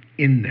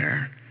in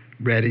there,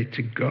 ready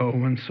to go.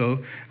 And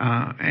so,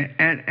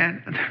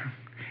 and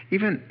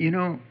even,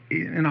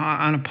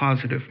 on a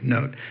positive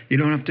note, you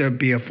don't have to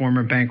be a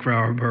former bank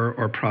robber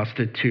or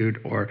prostitute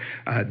or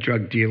a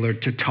drug dealer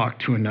to talk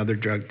to another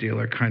drug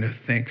dealer kind of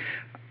thing.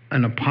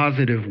 In a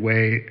positive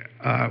way,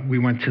 we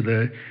went to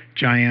the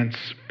Giants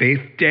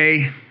Faith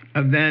Day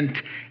event,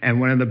 and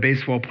one of the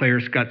baseball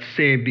players got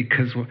saved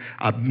because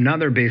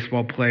another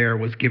baseball player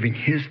was giving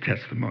his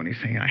testimony,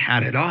 saying, I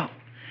had it all.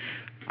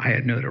 I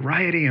had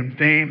notoriety and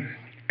fame.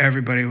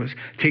 Everybody was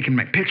taking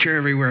my picture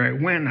everywhere I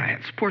went. I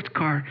had a sports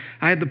car.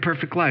 I had the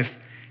perfect life.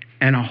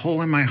 And a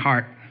hole in my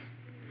heart,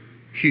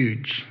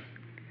 huge.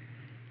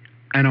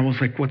 And I was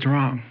like, what's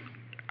wrong?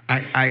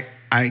 I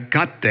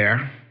got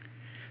there.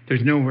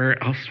 There's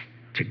nowhere else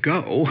to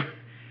go.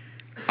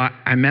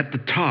 I'm at the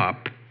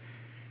top,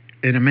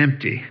 and I'm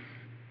empty.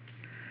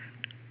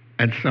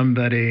 And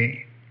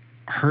somebody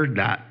heard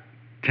that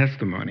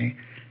testimony,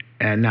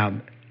 and now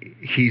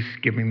he's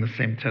giving the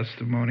same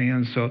testimony.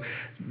 And so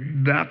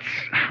that's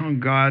how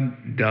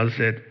God does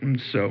it.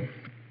 And so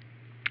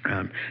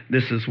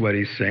this is what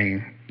he's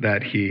saying,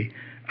 that he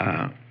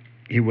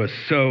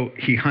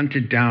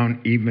hunted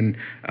down even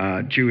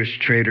Jewish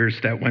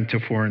traders that went to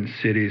foreign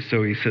cities.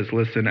 So he says,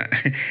 listen,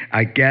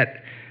 I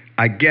get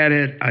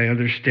it. I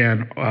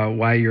understand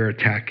why you're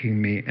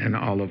attacking me and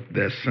all of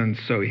this. And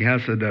so he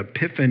has an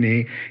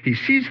epiphany. He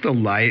sees the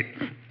light.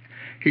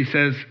 He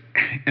says,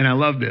 and I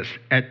love this,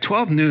 at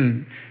 12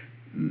 noon,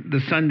 the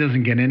sun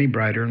doesn't get any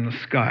brighter in the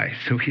sky.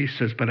 So he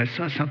says, but I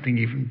saw something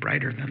even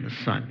brighter than the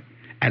sun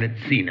at its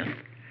zenith.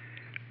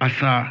 I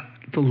saw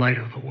the light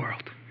of the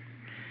world.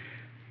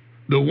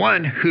 The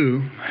one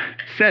who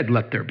said,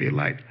 let there be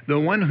light. The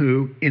one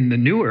who, in the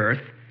new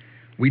earth,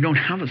 we don't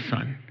have a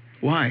sun.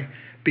 Why?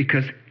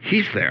 Because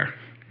he's there.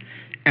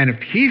 And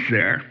if he's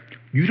there,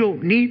 you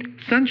don't need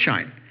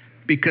sunshine,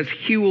 because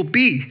he will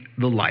be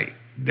the light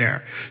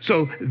there.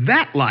 So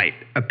that light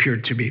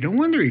appeared to me. No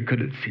wonder he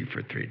couldn't see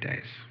for 3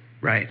 days,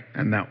 right?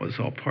 And that was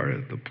all part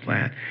of the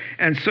plan.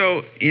 And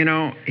so,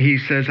 he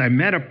says, I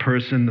met a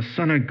person, the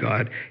Son of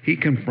God. He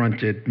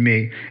confronted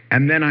me.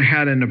 And then I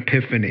had an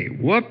epiphany.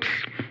 Whoops.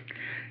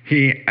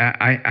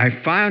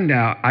 I found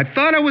out, I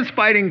thought I was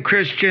fighting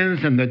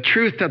Christians and the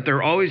truth that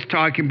they're always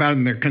talking about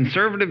and their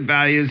conservative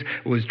values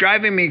was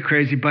driving me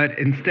crazy, but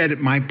instead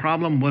my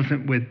problem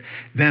wasn't with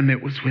them,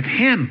 it was with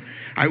him.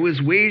 I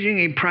was waging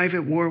a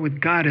private war with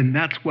God, and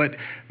that's what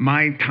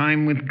my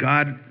time with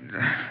God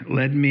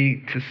led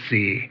me to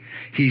see.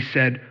 He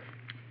said,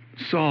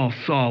 Saul,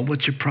 Saul,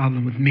 what's your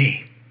problem with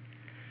me?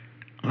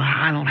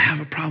 I don't have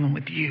a problem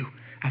with you.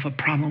 I have a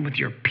problem with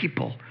your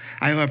people.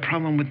 I have a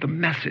problem with the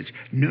message.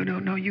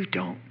 No, you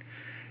don't.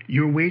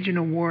 You're waging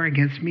a war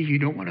against me. You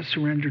don't want to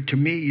surrender to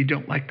me. You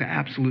don't like the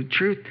absolute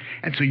truth.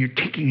 And so you're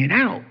taking it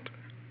out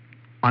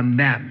on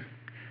them.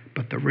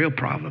 But the real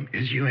problem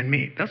is you and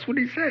me. That's what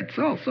he said.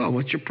 Saul,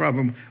 what's your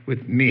problem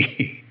with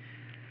me?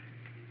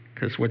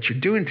 Because what you're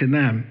doing to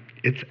them,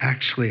 it's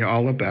actually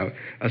all about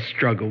a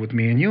struggle with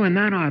me and you. And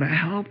that ought to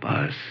help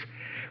us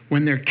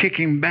when they're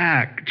kicking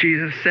back.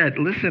 Jesus said,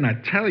 listen, I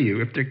tell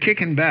you, if they're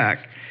kicking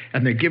back,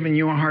 and they're giving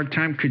you a hard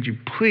time, could you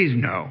please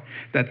know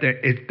that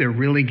they're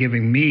really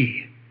giving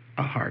me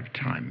a hard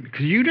time?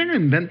 Because you didn't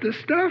invent this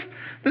stuff.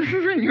 This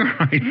isn't your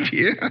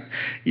idea.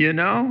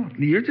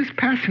 You're just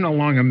passing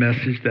along a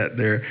message that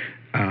they're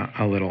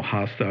a little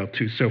hostile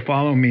to. So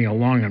follow me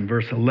along in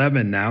verse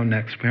 11 now,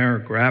 next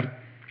paragraph.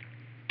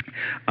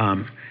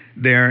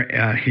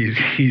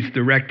 He's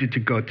directed to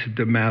go to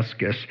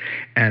Damascus.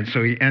 And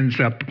so he ends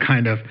up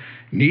kind of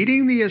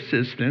needing the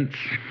assistance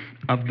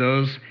of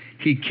those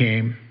he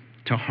came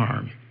to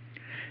harm.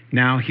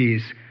 Now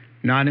he's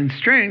not in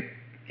strength,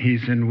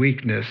 he's in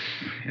weakness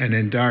and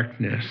in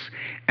darkness.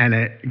 And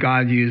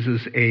God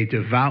uses a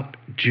devout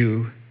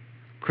Jew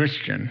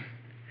Christian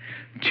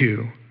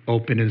to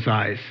open his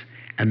eyes.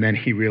 And then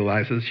he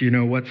realizes,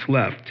 what's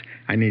left?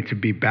 I need to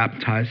be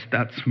baptized.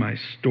 That's my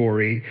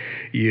story.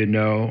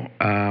 The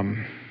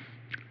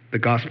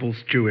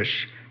gospel's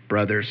Jewish,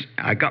 brothers.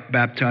 I got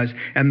baptized.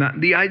 And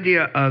the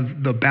idea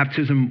of the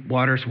baptism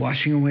waters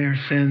washing away our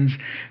sins,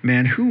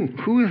 man, who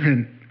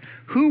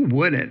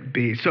wouldn't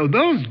be? So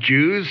those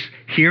Jews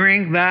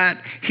hearing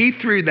that, he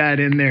threw that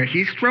in there.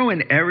 He's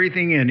throwing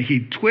everything in.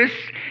 He twists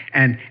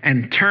and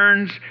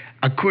turns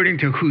according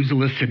to who's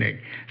listening.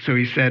 So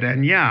he said,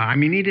 and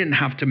he didn't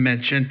have to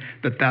mention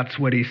that that's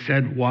what he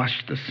said,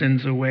 wash the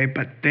sins away,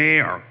 but they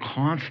are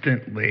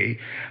constantly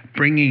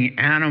bringing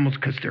animals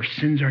because their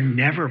sins are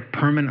never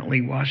permanently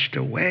washed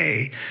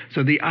away.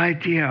 So the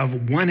idea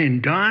of one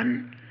and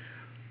done,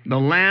 the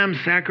lamb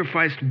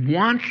sacrificed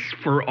once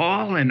for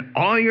all and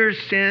all your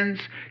sins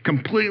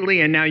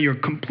completely, and now you're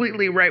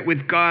completely right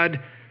with God.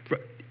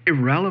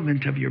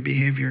 irrelevant of your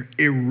behavior,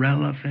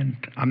 irrelevant.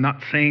 I'm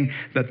not saying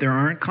that there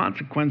aren't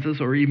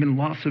consequences or even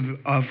loss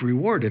of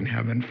reward in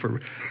heaven for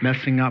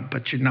messing up,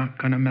 but you're not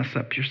going to mess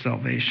up your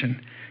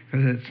salvation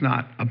because it's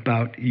not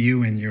about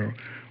you and your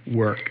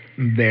work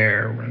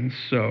there. And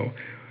so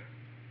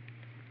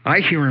I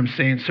hear him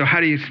saying, so how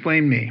do you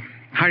explain me?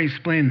 How do you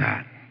explain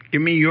that?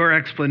 Give me your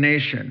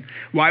explanation.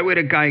 Why would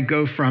a guy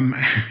go from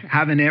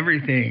having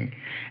everything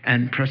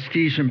and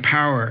prestige and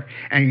power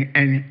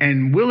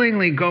and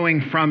willingly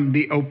going from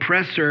the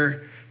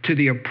oppressor to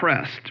the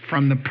oppressed,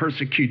 from the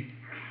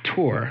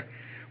persecutor?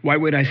 Why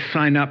would I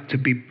sign up to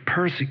be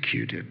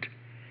persecuted?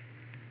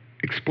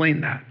 Explain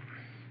that.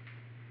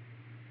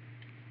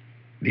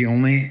 The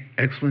only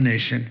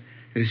explanation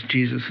is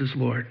Jesus is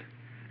Lord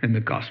and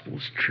the gospel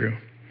is true.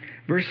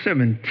 Verse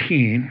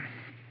 17.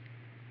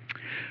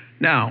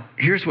 Now,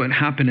 here's what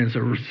happened as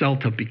a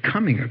result of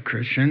becoming a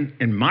Christian.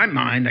 In my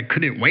mind, I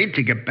couldn't wait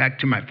to get back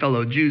to my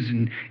fellow Jews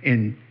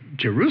in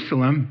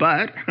Jerusalem,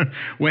 but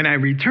when I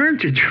returned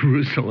to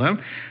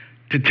Jerusalem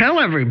to tell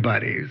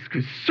everybody,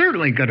 who's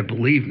certainly going to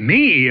believe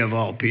me of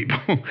all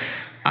people,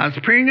 I was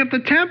praying at the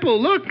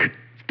temple. Look,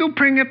 still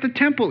praying at the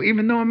temple,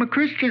 even though I'm a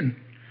Christian.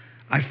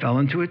 I fell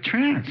into a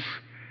trance,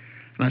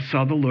 and I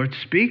saw the Lord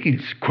speaking.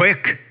 He's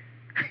quick.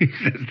 He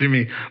says to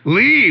me,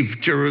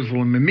 leave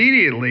Jerusalem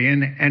immediately.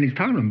 And he's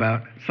talking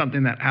about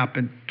something that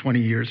happened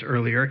 20 years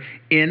earlier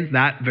in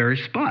that very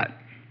spot.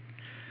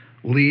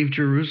 Leave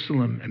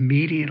Jerusalem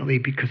immediately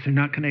because they're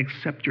not going to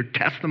accept your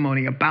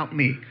testimony about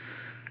me.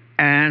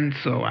 And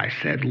so I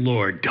said,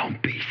 Lord,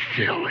 don't be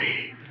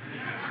silly.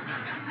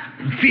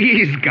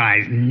 These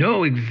guys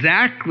know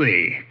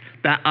exactly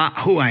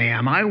who I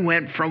am. I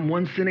went from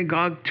one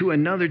synagogue to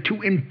another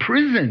to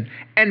imprison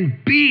and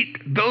beat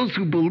those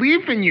who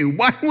believe in you.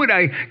 Why would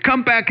I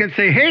come back and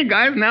say, hey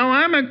guys, now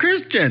I'm a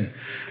Christian?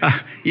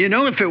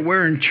 If it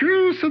weren't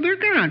true, so they're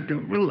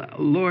gonna,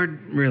 Lord,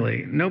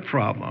 really, no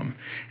problem.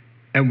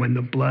 And when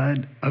the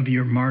blood of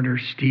your martyr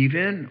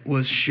Stephen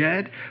was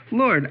shed,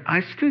 Lord,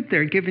 I stood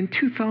there giving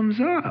 2 thumbs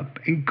up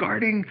and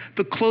guarding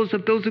the clothes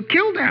of those who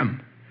killed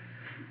him.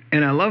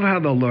 And I love how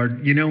the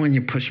Lord, when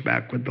you push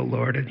back with the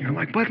Lord and you're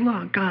like, but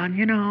look, God,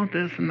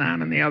 this and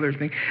that and the other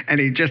thing. And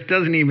he just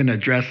doesn't even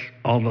address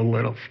all the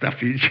little stuff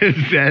he just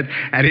said.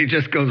 And he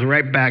just goes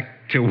right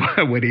back to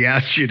what he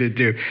asked you to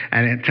do.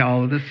 And then tell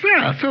all of this,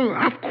 yeah, so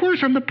of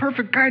course I'm the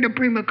perfect guy to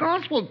bring the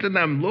gospel to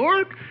them,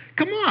 Lord.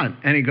 Come on.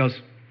 And he goes,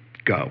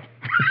 go.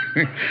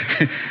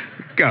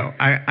 Go.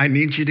 I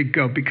need you to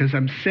go because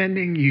I'm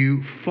sending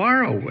you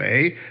far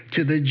away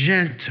to the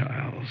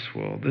Gentiles.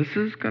 Well, this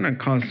is going to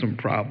cause some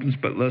problems,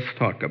 but let's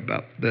talk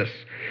about this.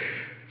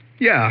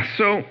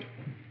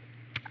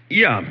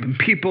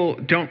 People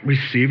don't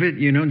receive it.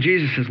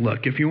 Jesus says,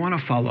 look, if you want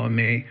to follow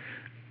me,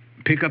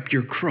 pick up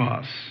your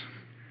cross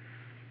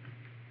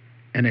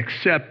and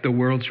accept the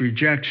world's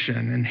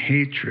rejection and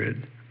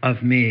hatred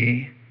of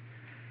me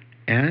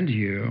and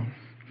you.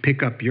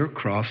 Pick up your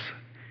cross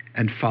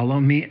and follow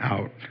me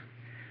out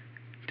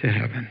to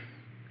heaven.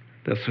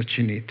 That's what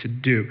you need to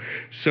do.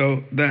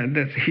 So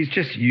that he's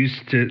just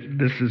used to,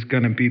 this is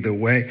going to be the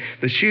way.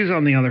 The shoe's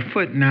on the other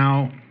foot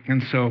now,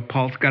 and so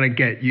Paul's got to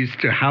get used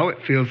to how it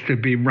feels to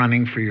be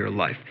running for your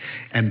life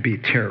and be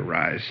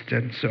terrorized.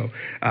 And so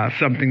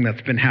something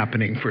that's been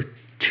happening for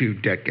 2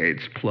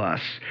 decades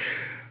plus.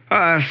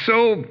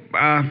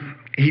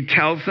 He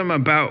tells them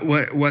about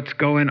what's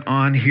going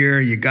on here.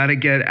 You got to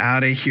get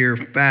out of here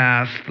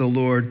fast, the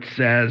Lord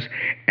says.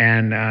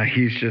 And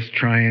he's just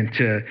trying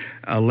to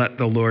let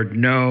the Lord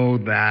know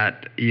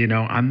that,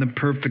 I'm the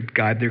perfect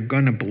guy. They're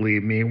going to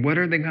believe me. What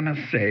are they going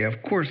to say?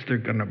 Of course they're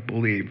going to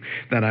believe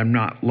that I'm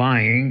not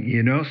lying,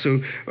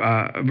 So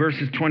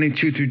verses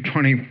 22 through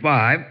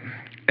 25,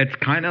 it's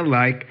kind of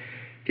like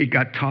he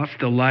got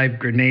tossed a live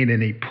grenade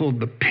and he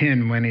pulled the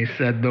pin when he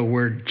said the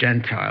word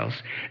Gentiles.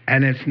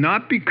 And it's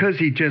not because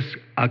he just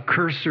a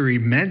cursory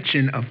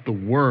mention of the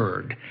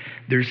word.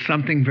 There's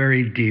something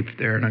very deep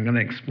there, and I'm going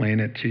to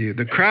explain it to you.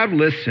 The crowd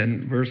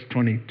listened, verse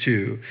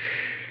 22,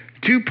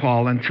 to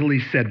Paul until he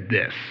said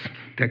this,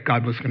 that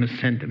God was going to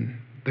send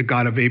him, the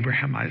God of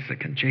Abraham,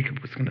 Isaac, and Jacob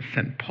was going to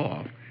send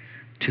Paul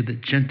to the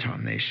Gentile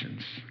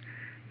nations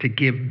to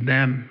give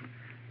them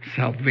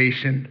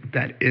salvation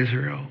that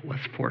Israel was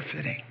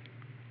forfeiting.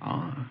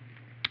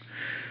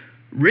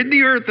 Rid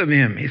the earth of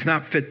him. He's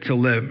not fit to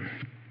live.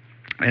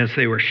 As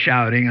they were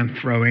shouting and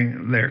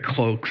throwing their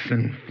cloaks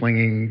and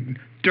flinging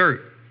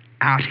dirt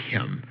at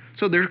him.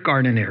 So there's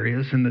garden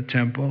areas in the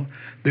temple.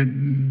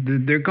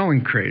 They're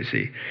going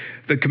crazy.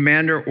 The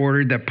commander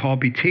ordered that Paul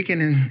be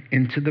taken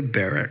into the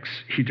barracks.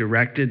 He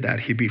directed that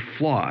he be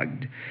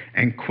flogged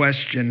and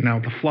questioned. Now,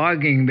 the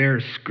flogging there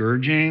is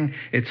scourging.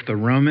 It's the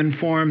Roman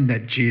form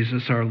that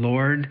Jesus, our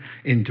Lord,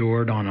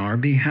 endured on our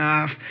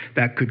behalf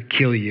that could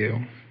kill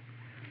you.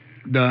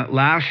 The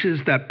lashes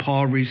that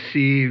Paul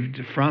received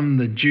from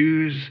the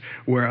Jews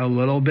were a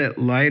little bit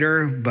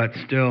lighter, but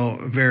still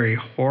very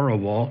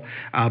horrible,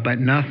 but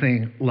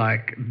nothing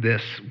like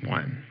this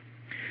one.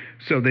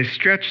 So they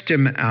stretched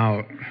him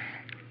out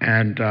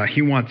And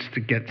he wants to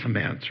get some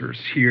answers.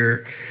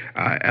 Here,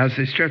 as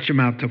they stretch him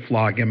out to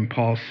flog him,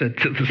 Paul said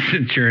to the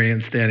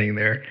centurion standing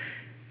there,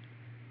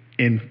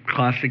 in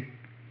classic,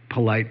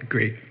 polite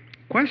Greek,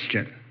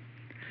 question,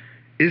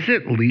 is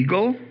it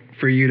legal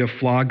for you to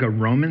flog a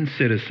Roman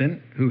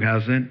citizen who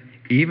hasn't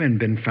even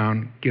been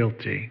found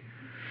guilty?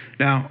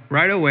 Now,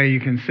 right away you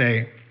can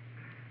say,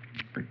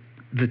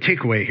 the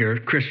takeaway here,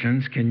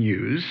 Christians can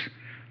use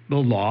the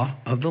law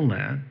of the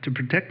land to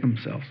protect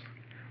themselves,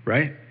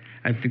 right?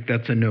 I think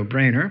that's a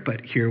no-brainer,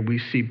 but here we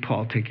see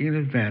Paul taking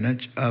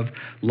advantage of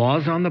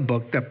laws on the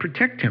book that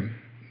protect him,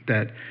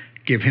 that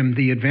give him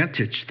the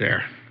advantage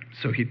there.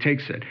 So he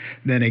takes it.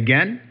 Then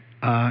again,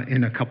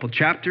 in a couple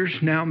chapters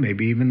now,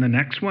 maybe even the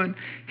next one,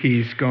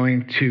 he's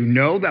going to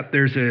know that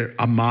there's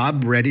a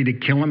mob ready to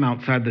kill him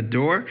outside the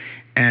door,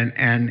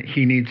 and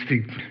he needs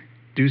to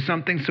do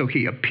something, so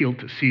he appealed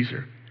to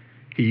Caesar.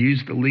 He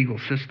used the legal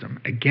system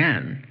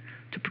again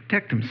to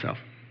protect himself.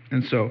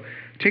 And so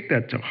take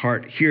that to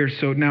heart here.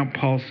 So now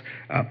Paul's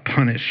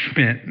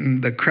punishment.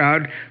 And the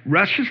crowd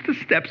rushes the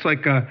steps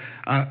like a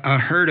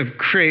herd of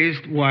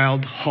crazed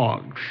wild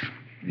hogs,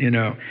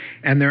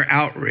 and they're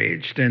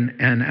outraged.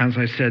 And as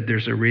I said,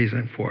 there's a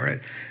reason for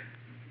it.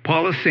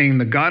 Paul is saying,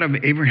 the God of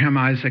Abraham,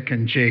 Isaac,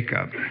 and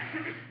Jacob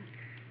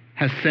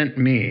has sent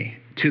me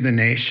to the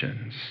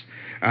nations,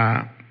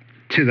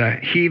 to the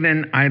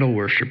heathen idol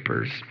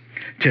worshipers,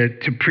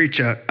 to preach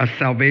a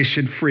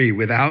salvation free,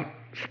 without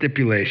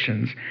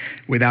stipulations,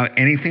 without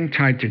anything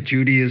tied to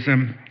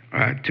Judaism,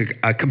 to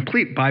a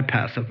complete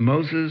bypass of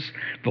Moses,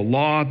 the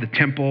law, the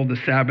temple, the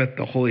Sabbath,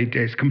 the holy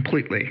days,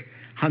 completely,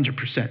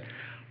 100%.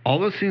 All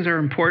those things are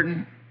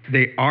important.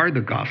 They are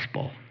the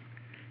gospel.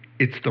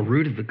 It's the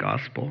root of the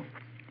gospel,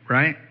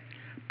 right?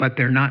 But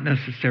they're not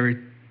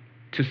necessary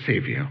to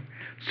save you.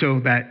 So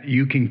that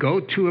you can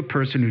go to a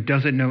person who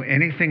doesn't know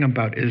anything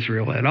about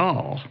Israel at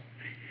all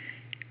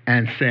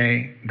and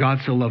say, God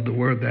so loved the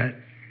world that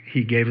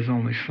he gave his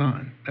only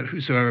son, that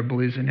whosoever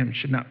believes in him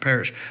should not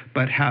perish,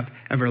 but have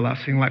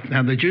everlasting life.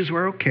 Now, the Jews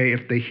were okay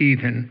if the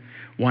heathen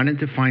wanted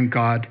to find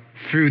God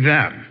through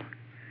them.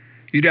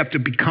 You'd have to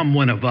become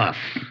one of us,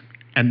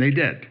 and they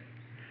did.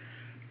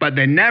 But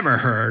they never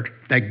heard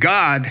that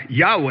God,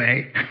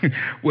 Yahweh,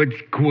 would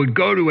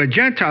go to a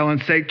Gentile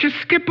and say, just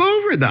skip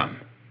over them.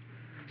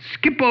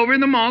 Skip over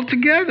them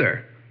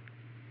altogether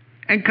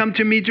and come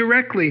to me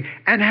directly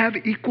and have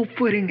equal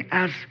footing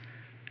as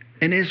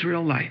an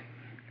Israelite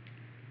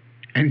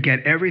and get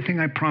everything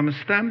I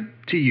promised them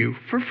to you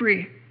for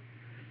free.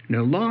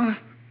 No law,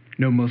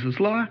 no Moses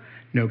law,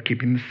 no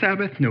keeping the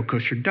Sabbath, no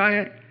kosher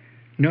diet,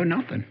 no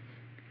nothing.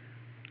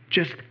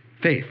 Just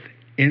faith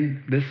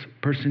in this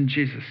person,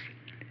 Jesus.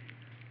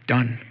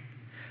 Done.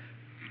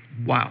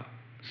 Wow.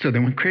 So they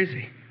went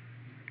crazy.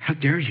 How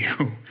dare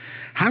you?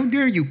 How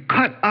dare you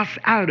cut us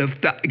out of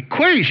the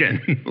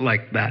equation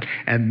like that?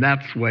 And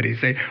that's what he's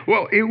saying.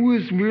 Well, it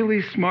was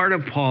really smart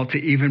of Paul to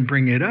even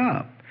bring it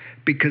up,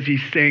 because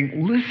he's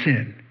saying,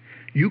 listen,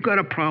 you got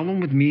a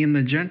problem with me and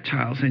the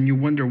Gentiles, and you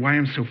wonder why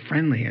I'm so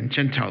friendly, and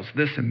Gentiles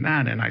this and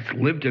that, and I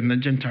lived in the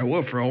Gentile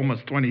world for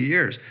almost 20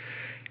 years.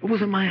 It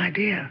wasn't my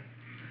idea.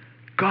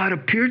 God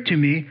appeared to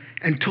me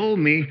and told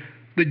me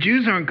the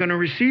Jews aren't going to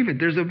receive it.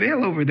 There's a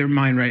veil over their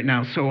mind right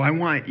now, so I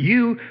want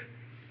you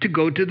to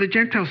go to the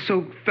Gentiles.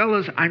 So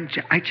fellas,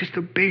 I just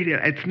obeyed it.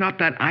 It's not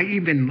that I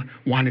even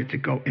wanted to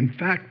go. In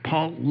fact,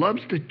 Paul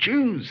loves the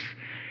Jews.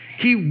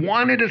 He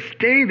wanted to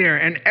stay there.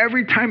 And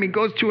every time he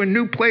goes to a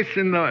new place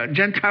in the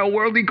Gentile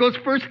world, he goes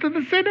first to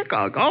the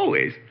synagogue,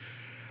 always.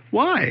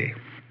 Why?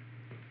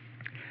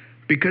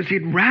 Because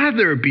he'd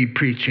rather be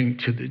preaching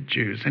to the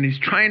Jews. And he's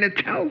trying to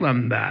tell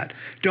them that.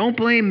 Don't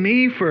blame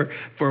me for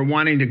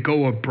wanting to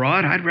go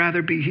abroad. I'd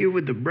rather be here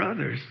with the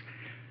brothers.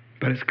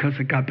 But it's because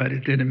of God, but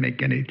it didn't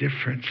make any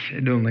difference.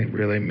 It only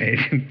really made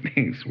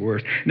things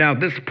worse. Now,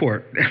 this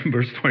poor,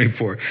 verse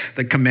 24,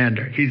 the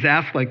commander, he's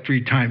asked like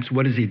 3 times,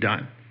 what has he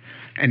done?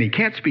 And he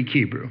can't speak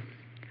Hebrew.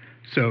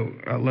 So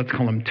let's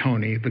call him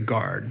Tony, the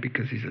guard,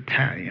 because he's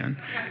Italian,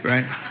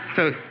 right?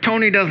 So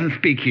Tony doesn't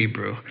speak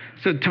Hebrew.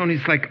 So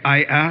Tony's like,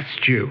 I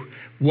asked you,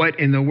 what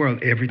in the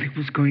world? Everything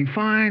was going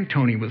fine.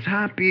 Tony was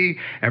happy.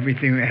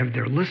 Everything,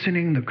 they're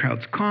listening. The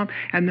crowd's calm.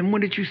 And then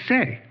what did you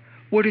say?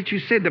 What did you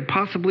say that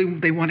possibly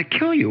they want to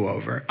kill you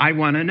over? I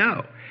want to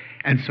know.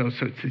 And so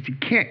since he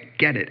can't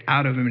get it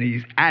out of him and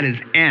he's at his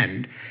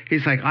end,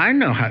 he's like, I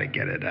know how to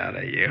get it out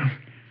of you.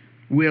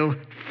 We'll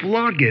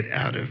flog it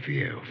out of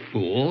you,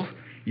 fool.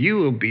 You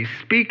will be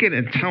speaking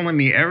and telling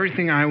me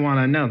everything I want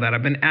to know that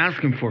I've been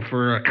asking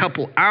for a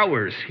couple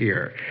hours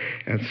here.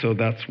 And so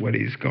that's what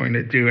he's going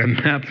to do. And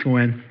that's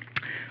when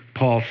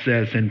Paul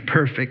says in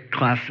perfect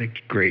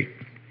classic Greek,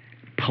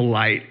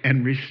 polite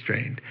and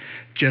restrained,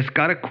 just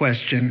got a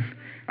question.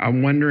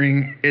 I'm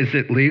wondering, is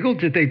it legal?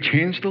 Did they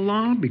change the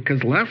law?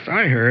 Because last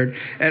I heard,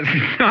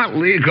 it's not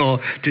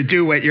legal to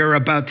do what you're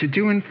about to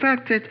do. In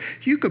fact,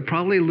 you could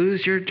probably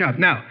lose your job.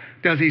 Now,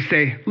 does he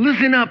say,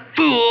 listen up,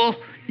 fool?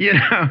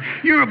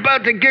 You're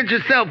about to get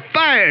yourself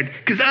fired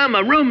because I'm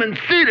a Roman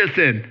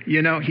citizen.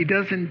 He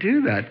doesn't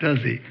do that, does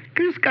he?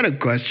 Just got a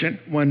question,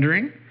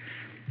 wondering.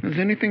 Has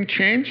anything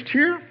changed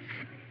here?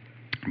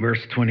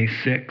 Verse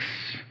 26.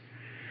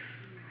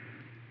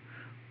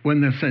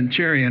 When the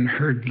centurion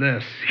heard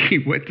this, he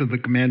went to the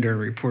commander and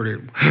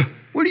reported,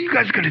 "What are you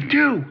guys going to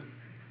do?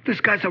 This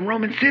guy's a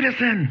Roman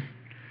citizen."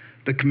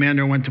 The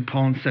commander went to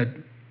Paul and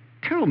said,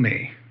 "Tell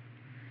me,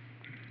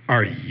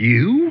 are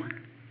you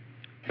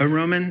a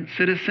Roman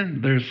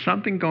citizen?" There's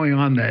something going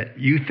on that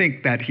you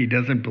think that he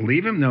doesn't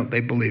believe him. No,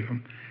 they believe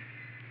him.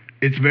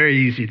 It's very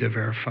easy to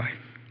verify.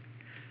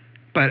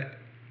 But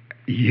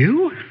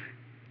you?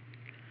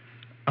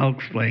 I'll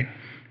explain.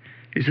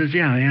 He says,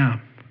 "Yeah, I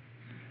am."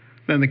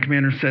 Then the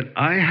commander said,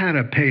 "I had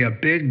to pay a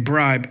big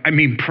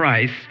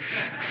price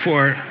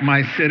for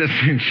my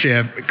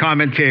citizenship."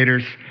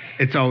 Commentators,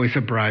 it's always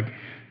a bribe.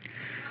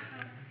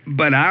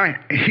 But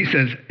he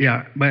says,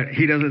 yeah, but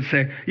he doesn't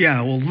say,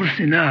 "Yeah, well,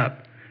 listen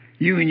up,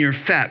 you and your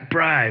fat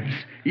bribes.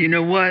 You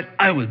know what?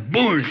 I was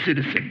born a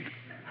citizen."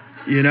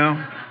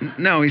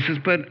 No, he says,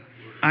 "But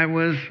I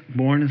was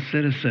born a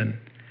citizen."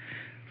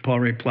 Paul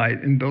replied,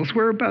 and those who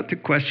were about to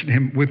question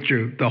him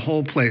withdrew. The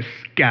whole place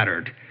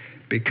scattered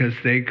because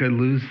they could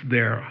lose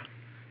their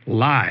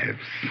lives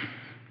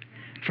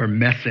for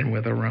messing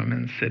with a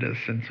Roman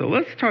citizen. So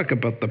let's talk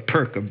about the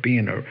perk of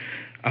being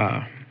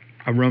a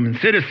Roman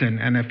citizen.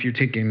 And if you're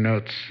taking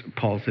notes,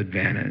 Paul's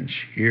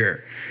advantage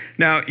here.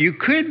 Now, you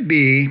could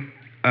be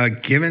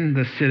given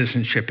the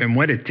citizenship, and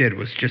what it did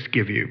was just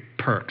give you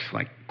perks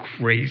like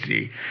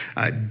crazy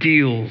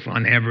deals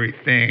on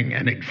everything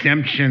and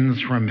exemptions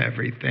from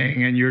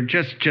everything, and you're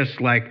just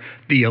like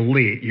the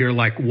elite. You're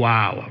like,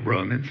 wow, a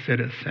Roman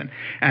citizen.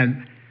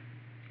 And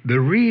the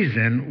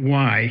reason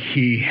why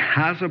he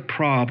has a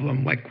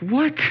problem, like,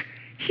 what?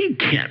 He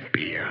can't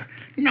be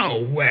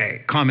no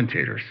way.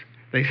 Commentators,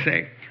 they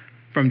say,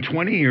 from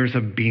 20 years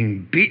of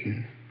being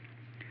beaten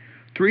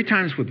 3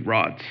 times with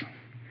rods,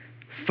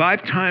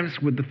 5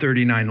 times with the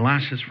 39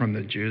 lashes from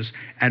the Jews,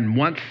 and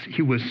once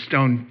he was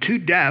stoned to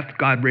death,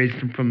 God raised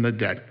him from the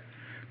dead.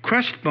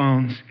 Crushed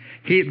bones.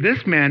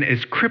 This man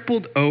is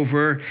crippled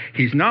over.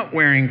 He's not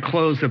wearing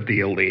clothes of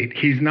the elite.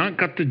 He's not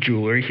got the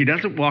jewelry. He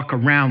doesn't walk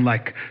around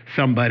like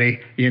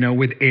somebody,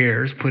 with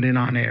airs, putting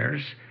on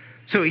airs.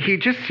 So he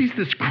just sees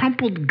this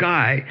crumpled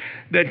guy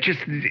that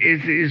just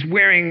is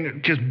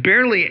wearing just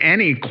barely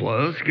any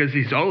clothes because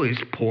he's always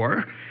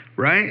poor,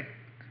 right?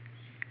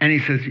 And he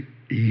says,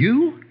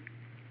 "You?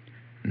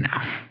 No.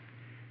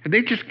 Have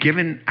they just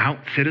given out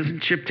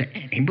citizenship to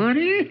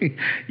anybody?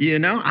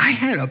 I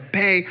had to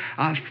pay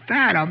a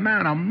fat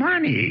amount of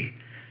money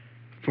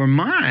for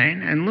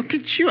mine, and look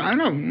at you. I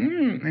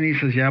don't." And he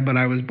says, "Yeah, but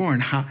I was born."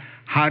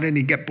 How did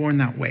he get born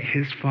that way?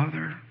 His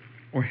father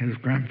or his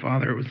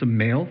grandfather? It was a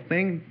male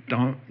thing,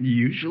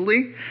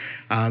 usually,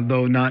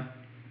 though not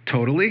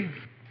totally.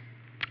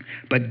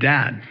 But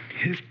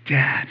his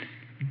dad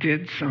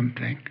did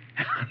something.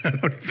 I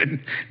don't even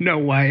know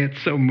why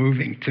it's so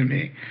moving to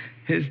me.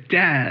 His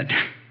dad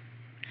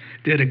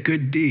did a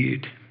good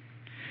deed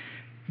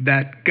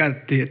that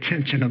got the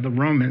attention of the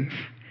Romans,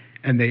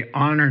 and they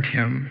honored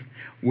him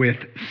with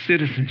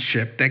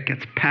citizenship that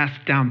gets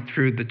passed down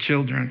through the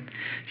children,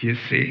 you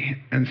see.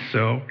 And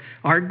so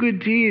our good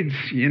deeds,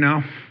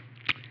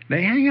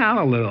 they hang out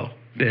a little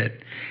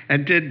bit.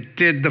 And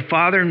did the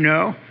father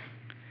know?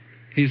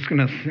 He's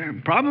going to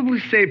probably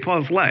save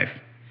Paul's life,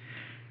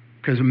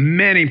 because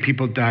many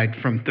people died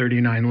from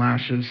 39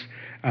 lashes.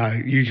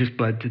 You just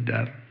bled to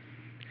death.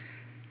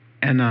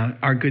 And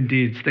our good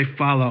deeds, they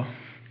follow,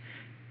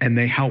 and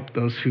they help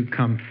those who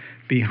come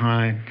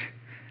behind.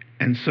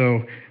 And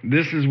so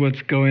this is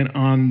what's going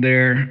on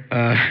there.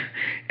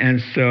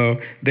 And so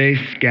they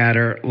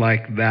scatter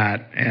like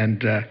that.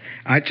 And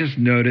I just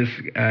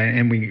noticed,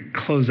 and we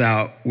close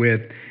out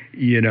with,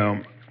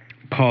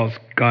 Paul's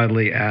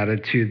godly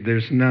attitude.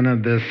 There's none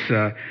of this,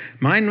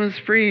 mine was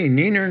free,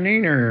 neener,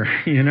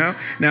 neener,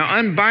 Now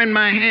unbind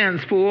my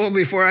hands, fool,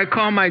 before I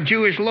call my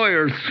Jewish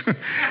lawyers.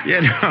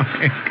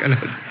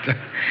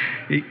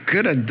 He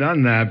could have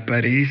done that,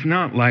 but he's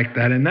not like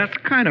that. And that's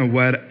kind of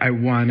what I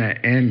want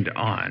to end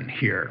on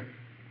here.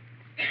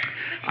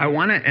 I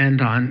want to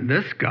end on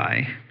this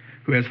guy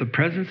who has the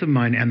presence of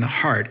mind and the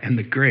heart and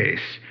the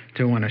grace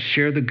to want to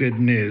share the good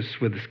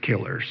news with his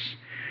killers.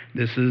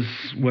 This is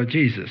what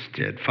Jesus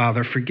did.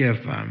 Father,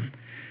 forgive them.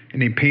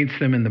 And he paints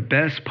them in the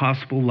best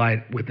possible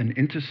light with an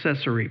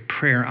intercessory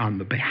prayer on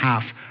the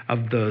behalf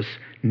of those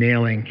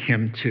nailing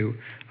him to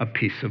a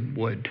piece of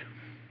wood.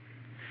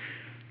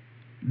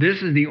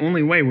 This is the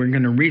only way we're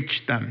going to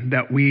reach them,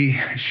 that we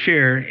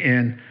share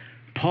in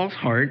Paul's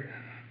heart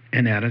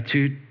and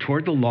attitude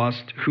toward the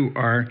lost who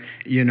are,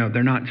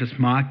 they're not just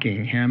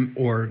mocking him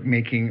or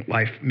making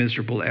life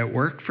miserable at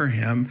work for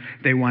him.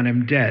 They want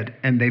him dead,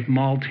 and they've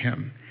mauled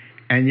him.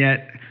 And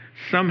yet,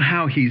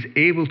 somehow he's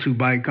able to,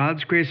 by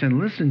God's grace, and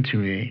listen to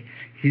me,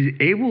 he's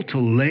able to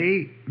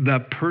lay the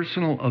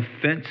personal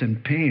offense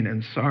and pain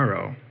and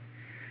sorrow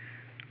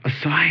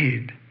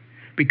aside,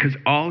 because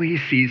all he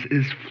sees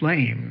is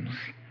flames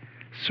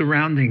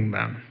surrounding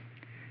them,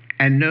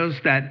 and knows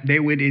that they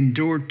would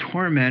endure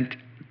torment,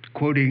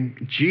 quoting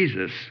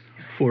Jesus,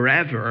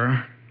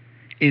 forever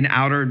in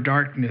outer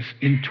darkness,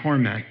 in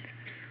torment.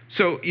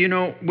 So,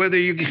 whether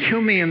you can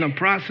kill me in the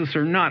process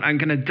or not, I'm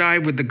going to die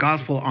with the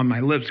gospel on my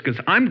lips because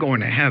I'm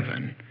going to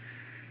heaven.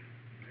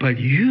 But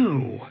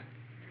your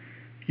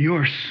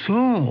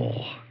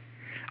soul,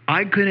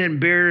 I couldn't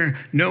bear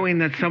knowing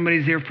that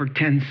somebody's there for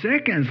 10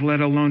 seconds,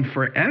 let alone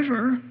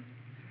forever.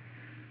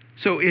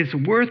 So it's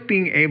worth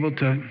being able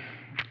to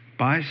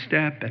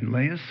by-step and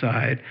lay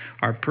aside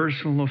our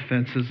personal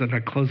offenses. And I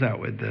close out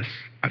with this.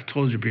 I've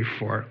told you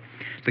before.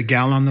 The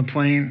gal on the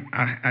plane,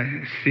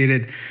 I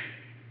seated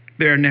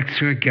there next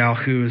to a gal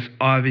who is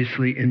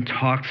obviously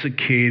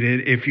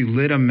intoxicated. If you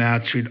lit a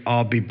match, we'd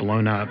all be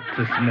blown up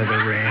to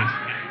smithereens.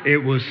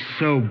 It was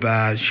so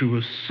bad. She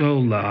was so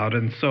loud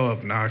and so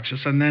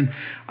obnoxious. And then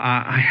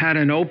I had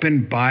an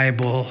open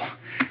Bible,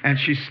 and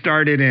she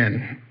started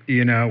in,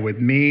 with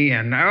me,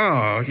 and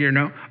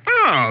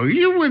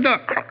you with the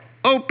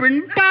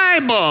open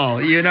Bible,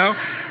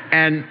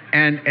 and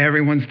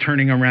everyone's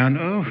turning around.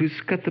 Oh, who's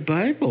got the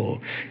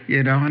Bible?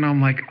 And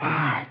I'm like,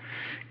 oh.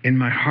 In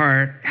my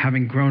heart,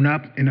 having grown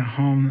up in a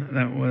home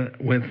that was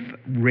with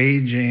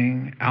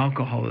raging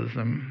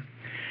alcoholism,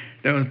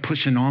 that was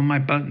pushing all my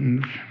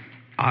buttons,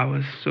 I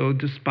was so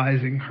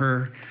despising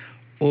her.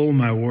 Oh,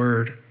 my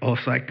word.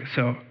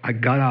 So I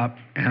got up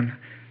and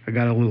I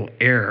got a little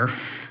air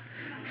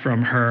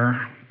from her.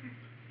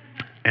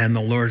 And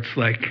the Lord's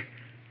like,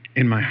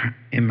 in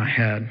my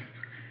head,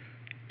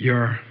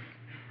 you're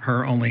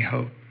her only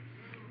hope.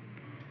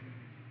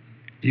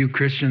 You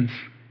Christians,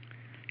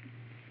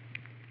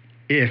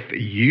 if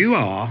you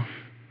all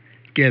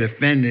get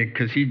offended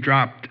because he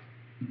dropped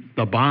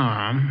the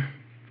bomb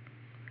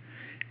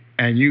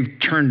and you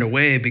turned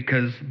away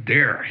because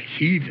they're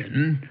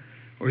heathen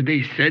or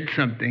they said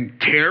something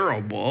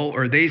terrible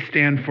or they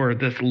stand for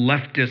this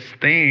leftist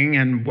thing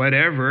and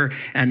whatever,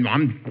 and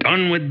I'm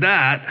done with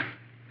that,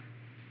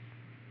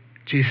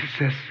 Jesus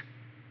says,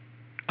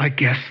 I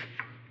guess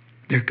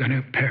they're going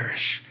to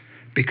perish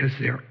because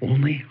their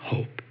only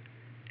hope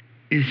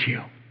is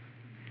you.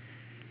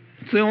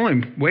 It's the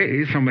only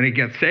way somebody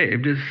gets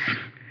saved is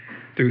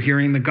through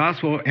hearing the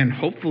gospel and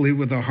hopefully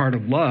with a heart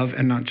of love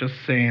and not just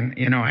saying,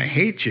 I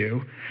hate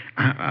you,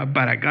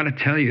 but I got to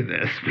tell you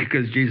this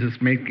because Jesus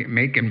making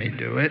me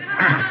do it.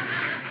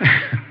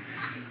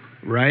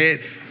 Right?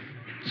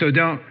 So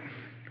don't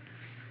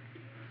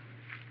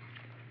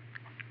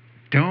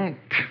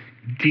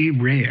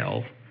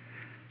derail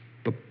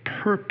the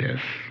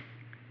purpose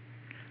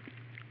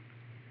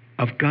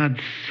of God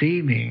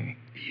saving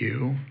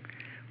you.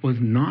 Was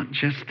not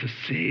just to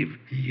save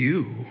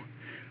you,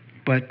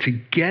 but to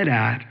get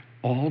at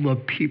all the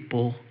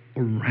people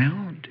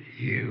around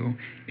you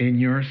in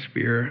your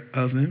sphere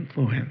of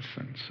influence.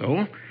 And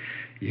so,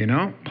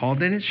 Paul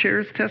didn't share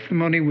his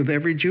testimony with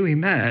every Jew he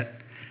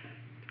met,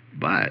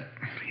 but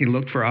he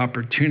looked for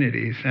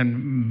opportunities.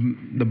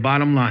 And the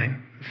bottom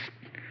line is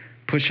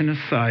pushing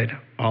aside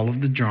all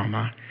of the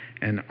drama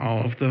and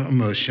all of the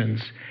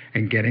emotions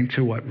and getting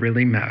to what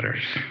really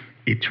matters,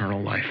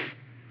 eternal life.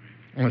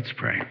 Let's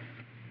pray.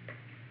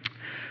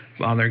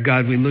 Father,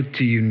 God, we look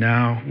to you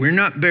now. We're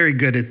not very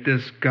good at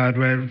this, God.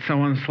 When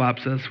someone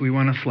slaps us, we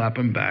want to slap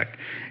them back.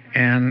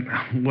 And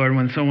Lord,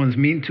 when someone's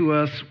mean to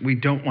us, we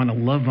don't want to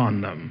love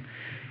on them.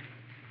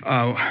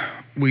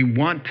 We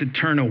want to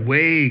turn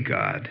away,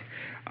 God.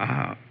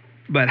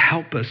 But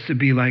help us to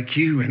be like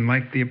you and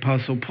like the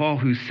Apostle Paul,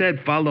 who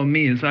said, follow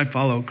me as I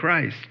follow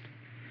Christ.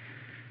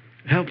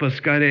 Help us,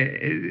 God.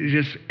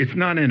 It's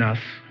not in us.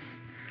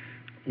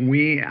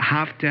 We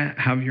have to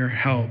have your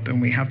help,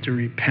 and we have to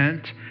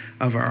repent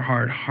of our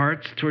hard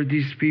hearts toward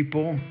these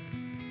people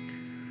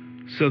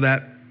so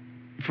that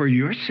for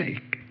your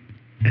sake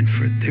and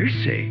for their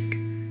sake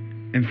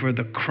and for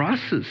the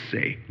cross's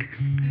sake,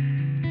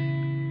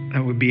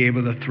 that we'll be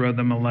able to throw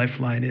them a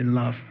lifeline in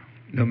love,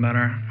 no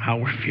matter how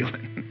we're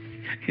feeling.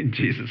 In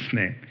Jesus'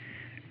 name,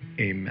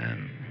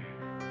 amen.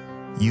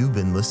 You've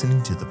been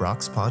listening to the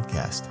Rocks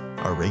Podcast.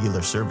 Our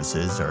regular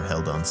services are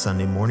held on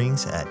Sunday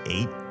mornings at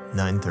 8,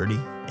 9:30,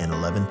 and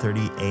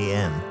 11:30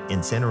 a.m.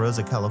 in Santa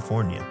Rosa,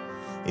 California.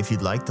 If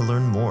you'd like to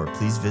learn more,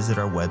 please visit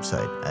our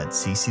website at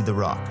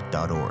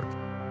cctherock.org.